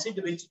 an acid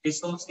which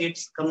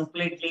dissociates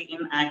completely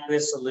in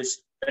aqueous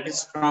solution. That is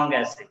strong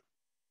acid.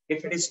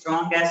 If it is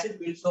strong acid,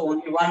 we'll show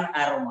only one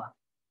aroma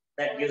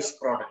that gives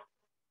product.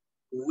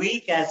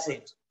 Weak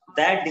acid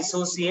that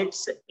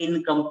dissociates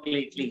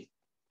incompletely.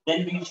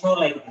 Then we show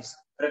like this,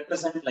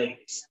 represent like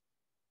this.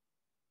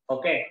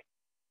 Okay.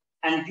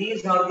 And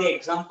these are the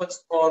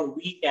examples for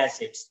weak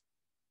acids.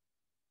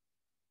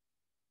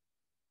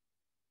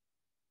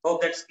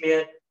 Hope that's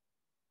clear.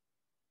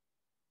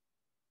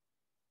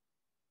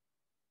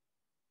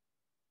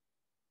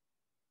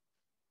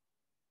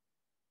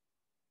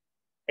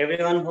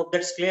 Everyone, hope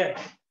that's clear.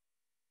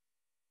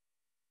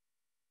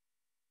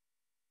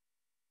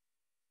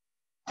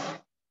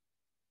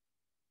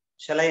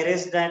 Shall I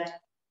erase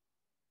that?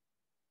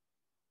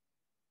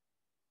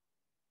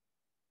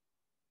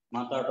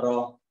 Mata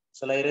draw.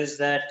 Shall I erase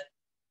that?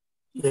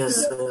 Yes,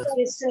 sir.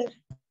 Yes, sir.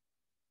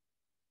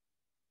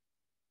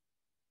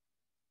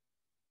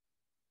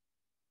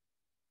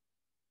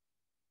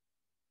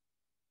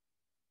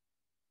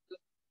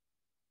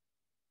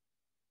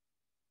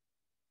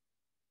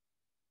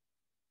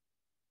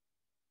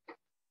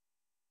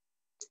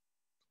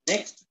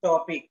 Next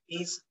topic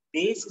is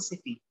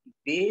basicity.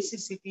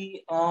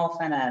 Basicity of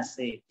an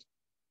acid.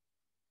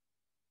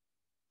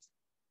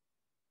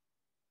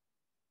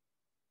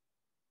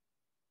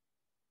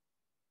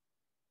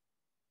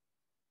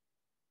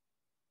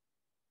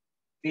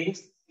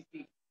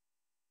 Basicity.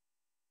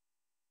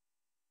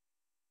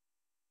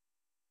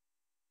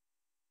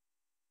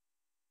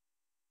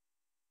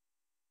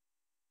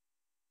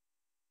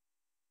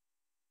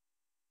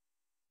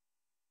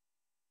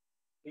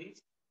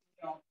 Basicity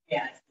of the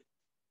acid.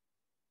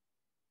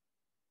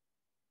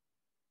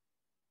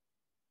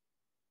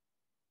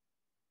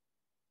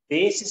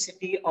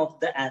 Basicity of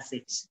the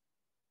acids.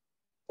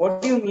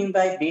 What do you mean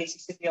by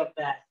basicity of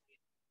the acid?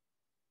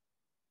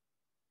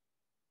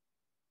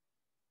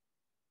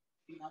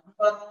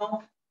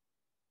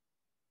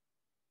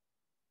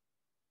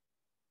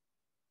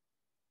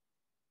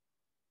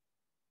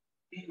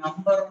 The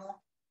number of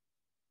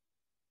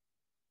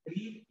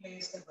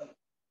replaceable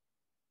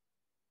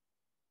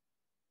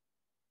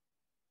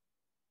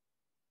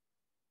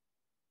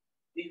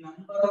the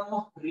number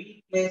of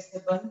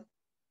replaceable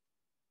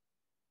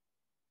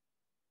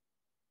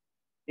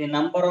the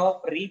number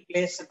of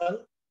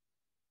replaceable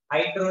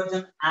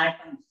hydrogen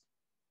atoms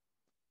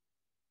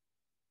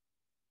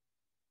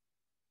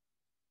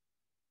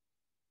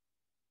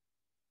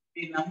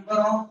the number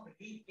of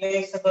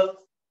replaceable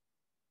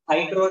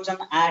hydrogen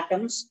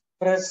atoms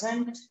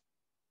present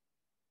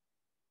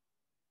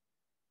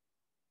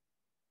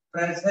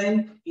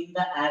in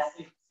the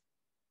acid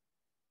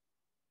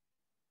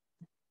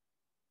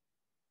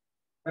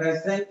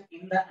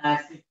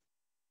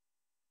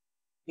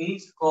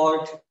is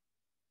called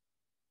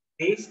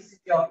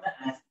basicity of the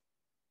acid.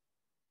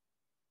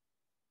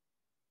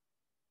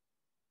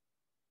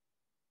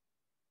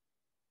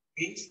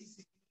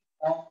 Basicity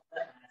of the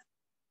acid.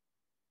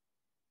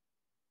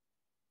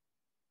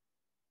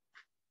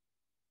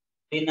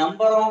 The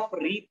number of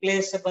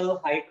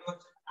replaceable hydrogen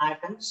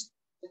atoms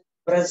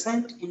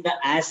present in the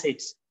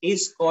acids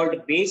is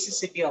called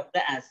basicity of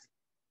the acid.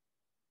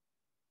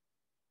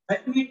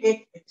 Let me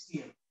take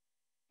HCl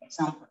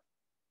example.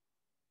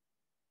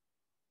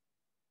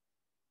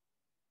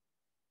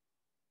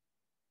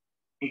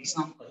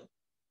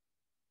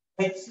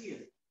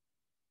 HCl.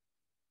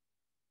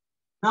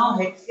 Now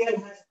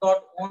HCl has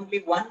got only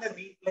one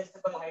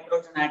replaceable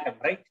hydrogen atom,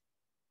 right?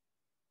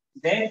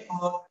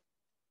 Therefore,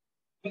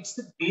 its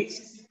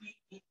basicity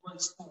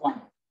equals to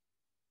 1.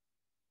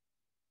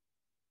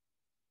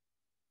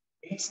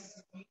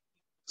 Basicity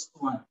equals to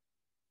 1.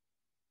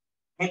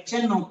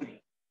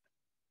 HNO3.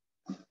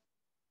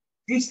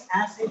 This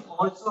acid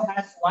also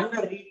has one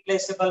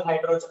replaceable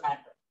hydrogen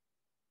atom.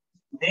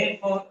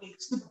 Therefore,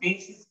 its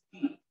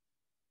basicity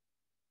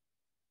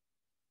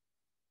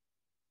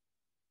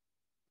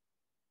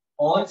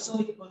also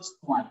equals to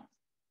 1.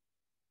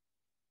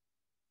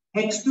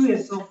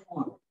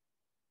 H2SO4,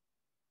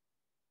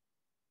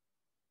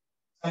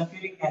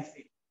 sulfuric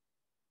acid.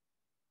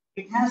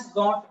 It has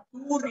got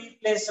two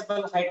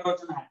replaceable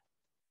hydrogen atoms.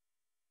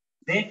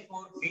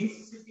 Therefore,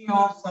 basicity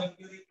of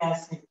sulfuric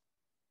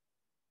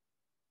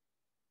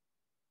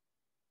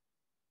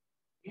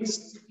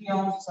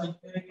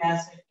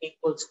acid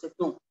equals to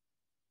 2.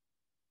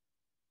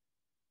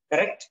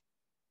 Correct?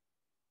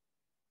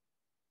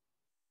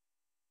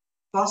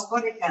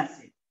 Phosphoric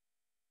acid,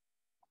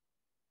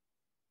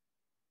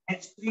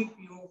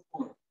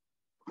 H3PO4.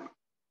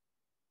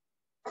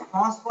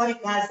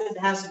 Phosphoric acid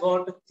has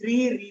got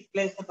 3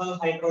 replaceable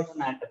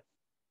hydrogen atoms.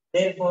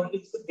 Therefore,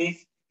 its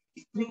basicity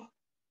is 3.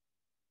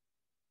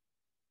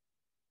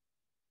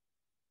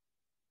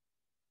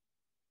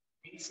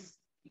 Basicity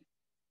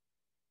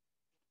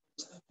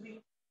is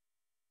 3.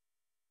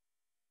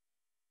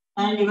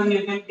 And even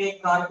you can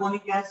take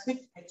carbonic acid,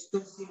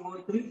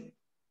 H2CO3.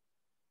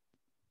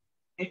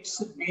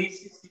 Its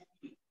basicity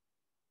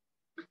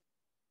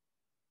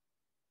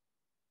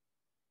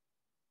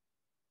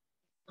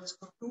equals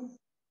to 2.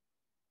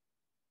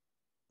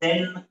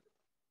 Then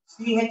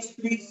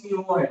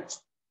CH3COH.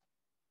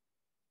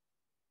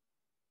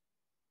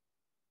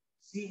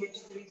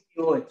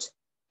 CH3COH.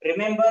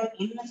 Remember,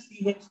 in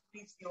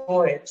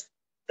CH3COH,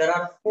 there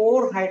are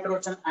 4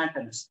 hydrogen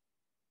atoms,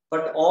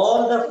 but all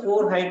the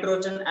 4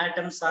 hydrogen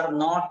atoms are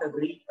not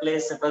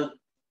replaceable.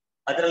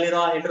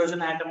 ಅದರಲ್ಲಿರೋ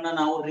hydrogen atom na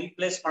ನಾವು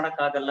replace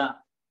ಮಾಡಕ್ಕಾಗಲ್ಲ.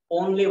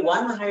 Only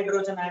one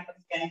hydrogen atom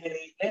can be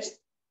replaced,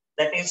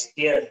 that is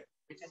here,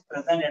 which is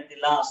present at the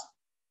last.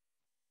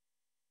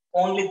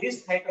 Only this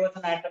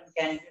hydrogen atom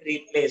can be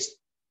replaced.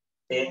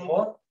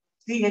 Therefore,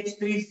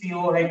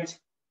 CH3COH,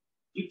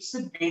 its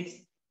base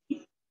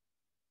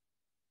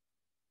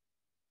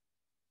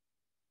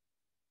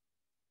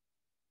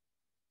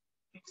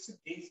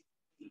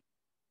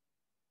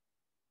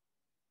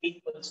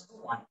equals to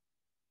 1.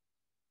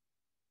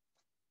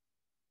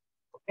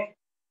 Okay.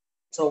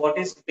 So what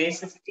is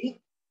basicity?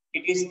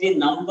 It is the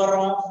number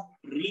of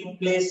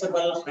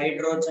replaceable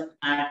hydrogen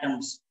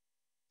atoms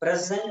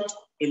present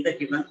in the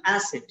given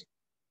acid.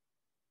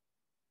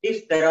 If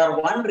there are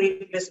 1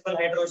 replaceable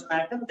hydrogen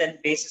atom, then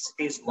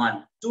basicity is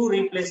 1. 2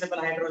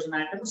 replaceable hydrogen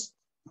atoms,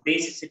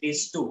 basicity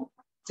is 2.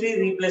 3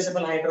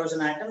 replaceable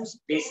hydrogen atoms,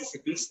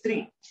 basicity is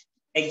 3.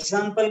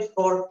 Example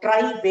for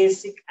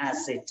tribasic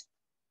acid.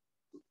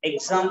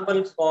 Example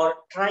for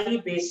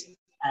tribasic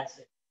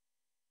acid.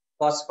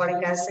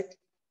 Phosphoric acid.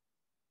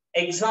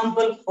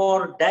 Example for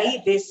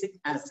dibasic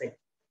acid.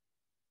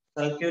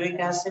 Sulfuric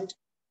acid.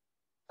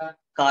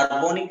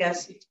 Carbonic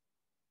acid.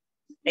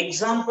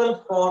 Example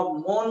for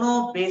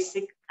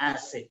monobasic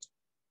acid.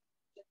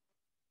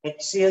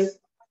 HCl,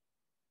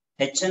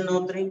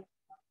 HNO3.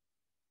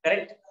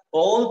 Correct?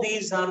 All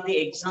these are the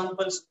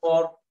examples for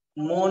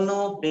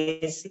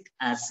monobasic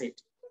acid.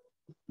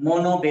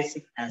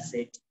 Monobasic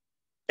acid,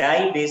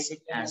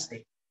 dibasic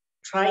acid,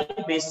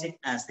 tribasic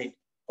acid.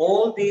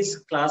 All these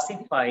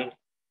classified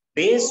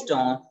based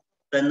on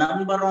the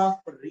number of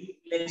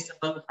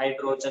replaceable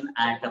hydrogen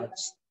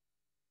atoms.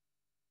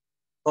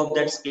 Hope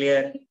that's clear.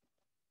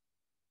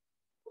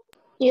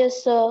 Yes,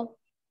 sir.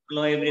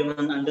 Hello,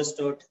 everyone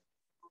understood?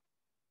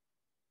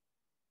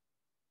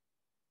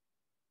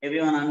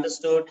 Everyone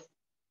understood?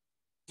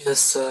 Yes,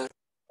 sir.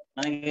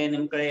 ನನಗೆ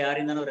ನಿಮ್ಮ ಕಡೆ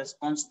ಯಾರಿಂದನೂ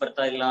response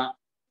ಬರ್ತಾ ಇಲ್ಲ.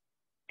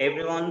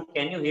 Everyone,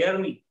 can you hear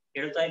me?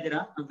 ಕೇಳ್ತಾ ಇದ್ದೀರಾ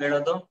ನಾನು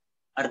ಹೇಳೋದು?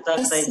 ಅರ್ಥ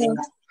ಆಗ್ತಾ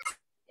ಇದೆಯಾ?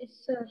 Yes,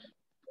 sir.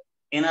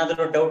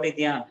 ಏನಾದರೂ ಡೌಟ್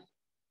ಇದೆಯಾ?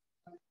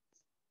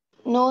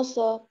 No,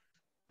 sir.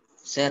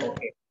 Sir,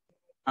 Okay.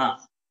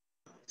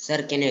 Sir,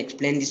 can you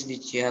explain this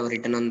which you have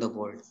written on the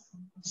board?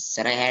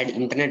 Sir, I had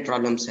internet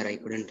problems, sir. I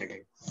couldn't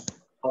attend.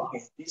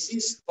 Okay. This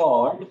is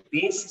called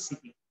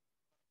basicity.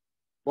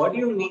 What do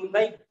you mean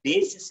by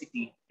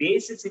basicity?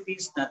 Basicity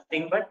is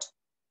nothing but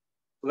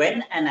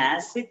when an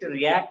acid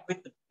reacts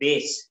with the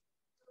base.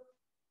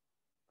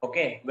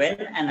 Okay. When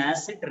an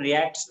acid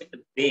reacts with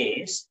the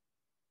base,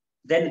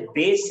 then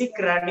basic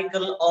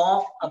radical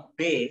of a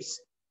base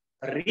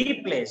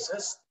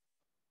replaces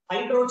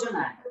hydrogen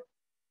atom.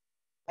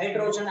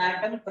 Hydrogen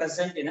atom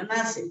present in an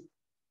acid.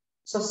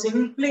 So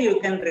simply you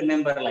can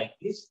remember like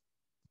this.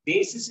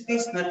 Basicity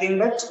is nothing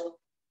but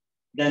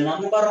the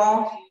number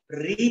of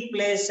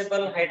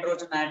replaceable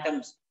hydrogen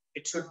atoms.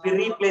 It should be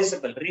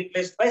replaceable,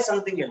 replaced by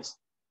something else.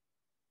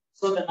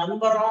 So the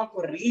number of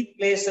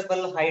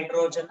replaceable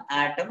hydrogen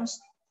atoms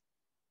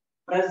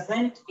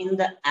present in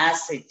the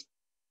acid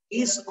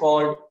is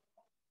called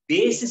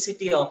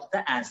basicity of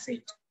the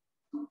acid.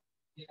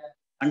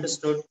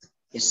 Understood?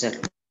 Yes, sir.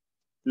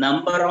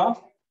 Number of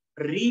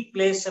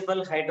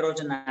replaceable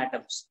hydrogen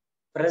atoms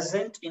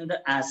present in the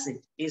acid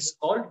is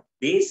called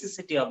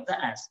basicity of the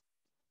acid.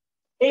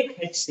 Take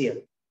HCl.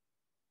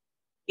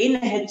 In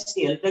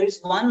HCl, there is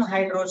 1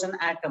 hydrogen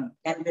atom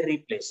can be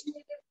replaced.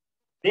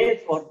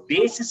 Therefore,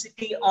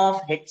 basicity of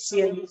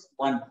HCl is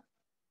 1.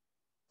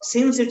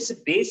 Since its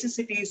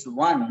basicity is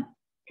 1,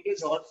 it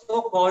is also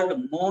called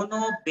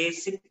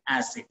monobasic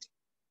acid.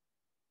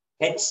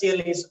 HCl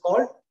is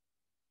called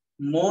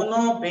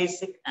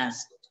monobasic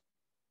acid.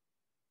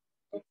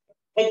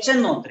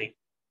 HNO3.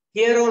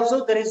 Here also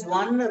there is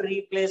 1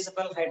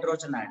 replaceable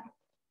hydrogen atom.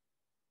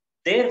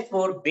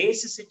 Therefore,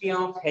 basicity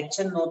of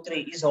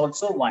HNO3 is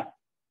also 1.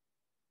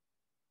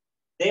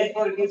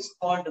 Therefore, it is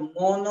called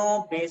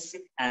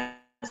monobasic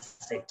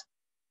acid.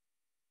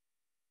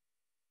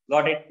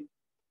 Got it?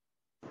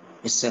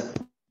 Yes, sir.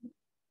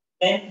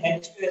 Then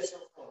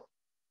H2SO4.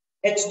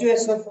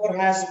 H2SO4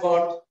 has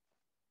got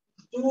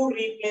 2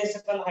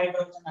 replaceable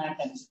hydrogen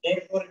atoms.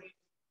 Therefore,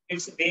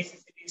 its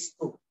basicity is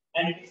 2.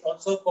 And it is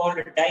also called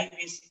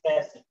dibasic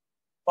acid.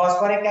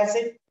 Phosphoric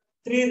acid,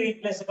 3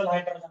 replaceable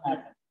hydrogen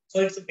atoms. So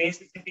its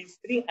basicity is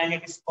 3 and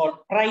it is called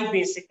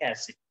tribasic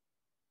acid.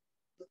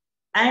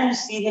 And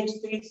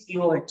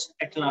CH3COH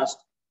at last.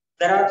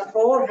 There are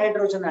 4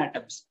 hydrogen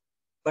atoms.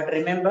 But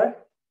remember,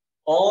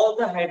 all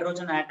the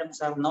hydrogen atoms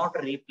are not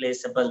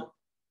replaceable.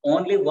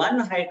 Only 1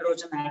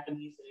 hydrogen atom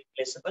is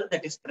replaceable,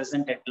 that is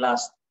present at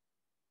last.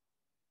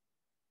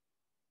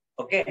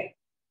 Okay.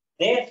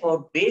 Therefore,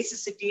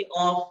 basicity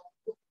of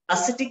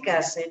acetic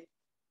acid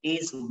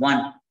is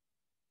 1.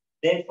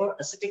 Therefore,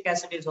 acetic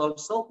acid is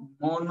also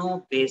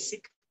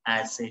monobasic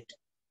acid.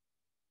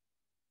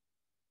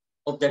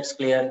 Hope that's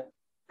clear.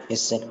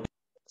 Yes, sir.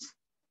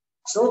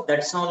 So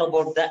that's all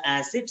about the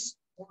acids.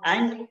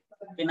 And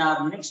in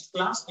our next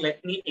class,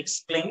 let me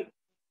explain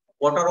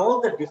what are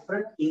all the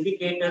different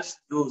indicators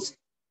used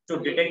to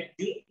detect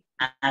the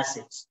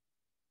acids.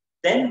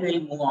 Then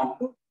we'll move on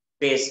to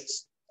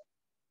bases.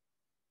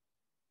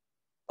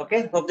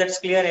 Okay, hope that's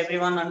clear.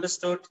 Everyone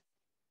understood?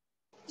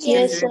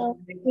 Yes, Still,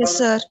 sir. Yes,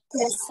 sir.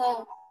 Yes, sir.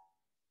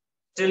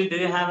 Still, do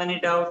you have any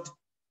doubt?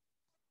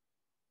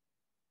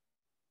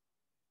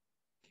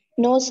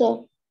 No, sir.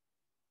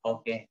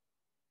 Okay.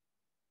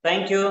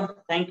 Thank you.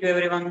 Thank you,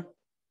 everyone.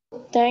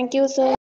 Thank you, sir.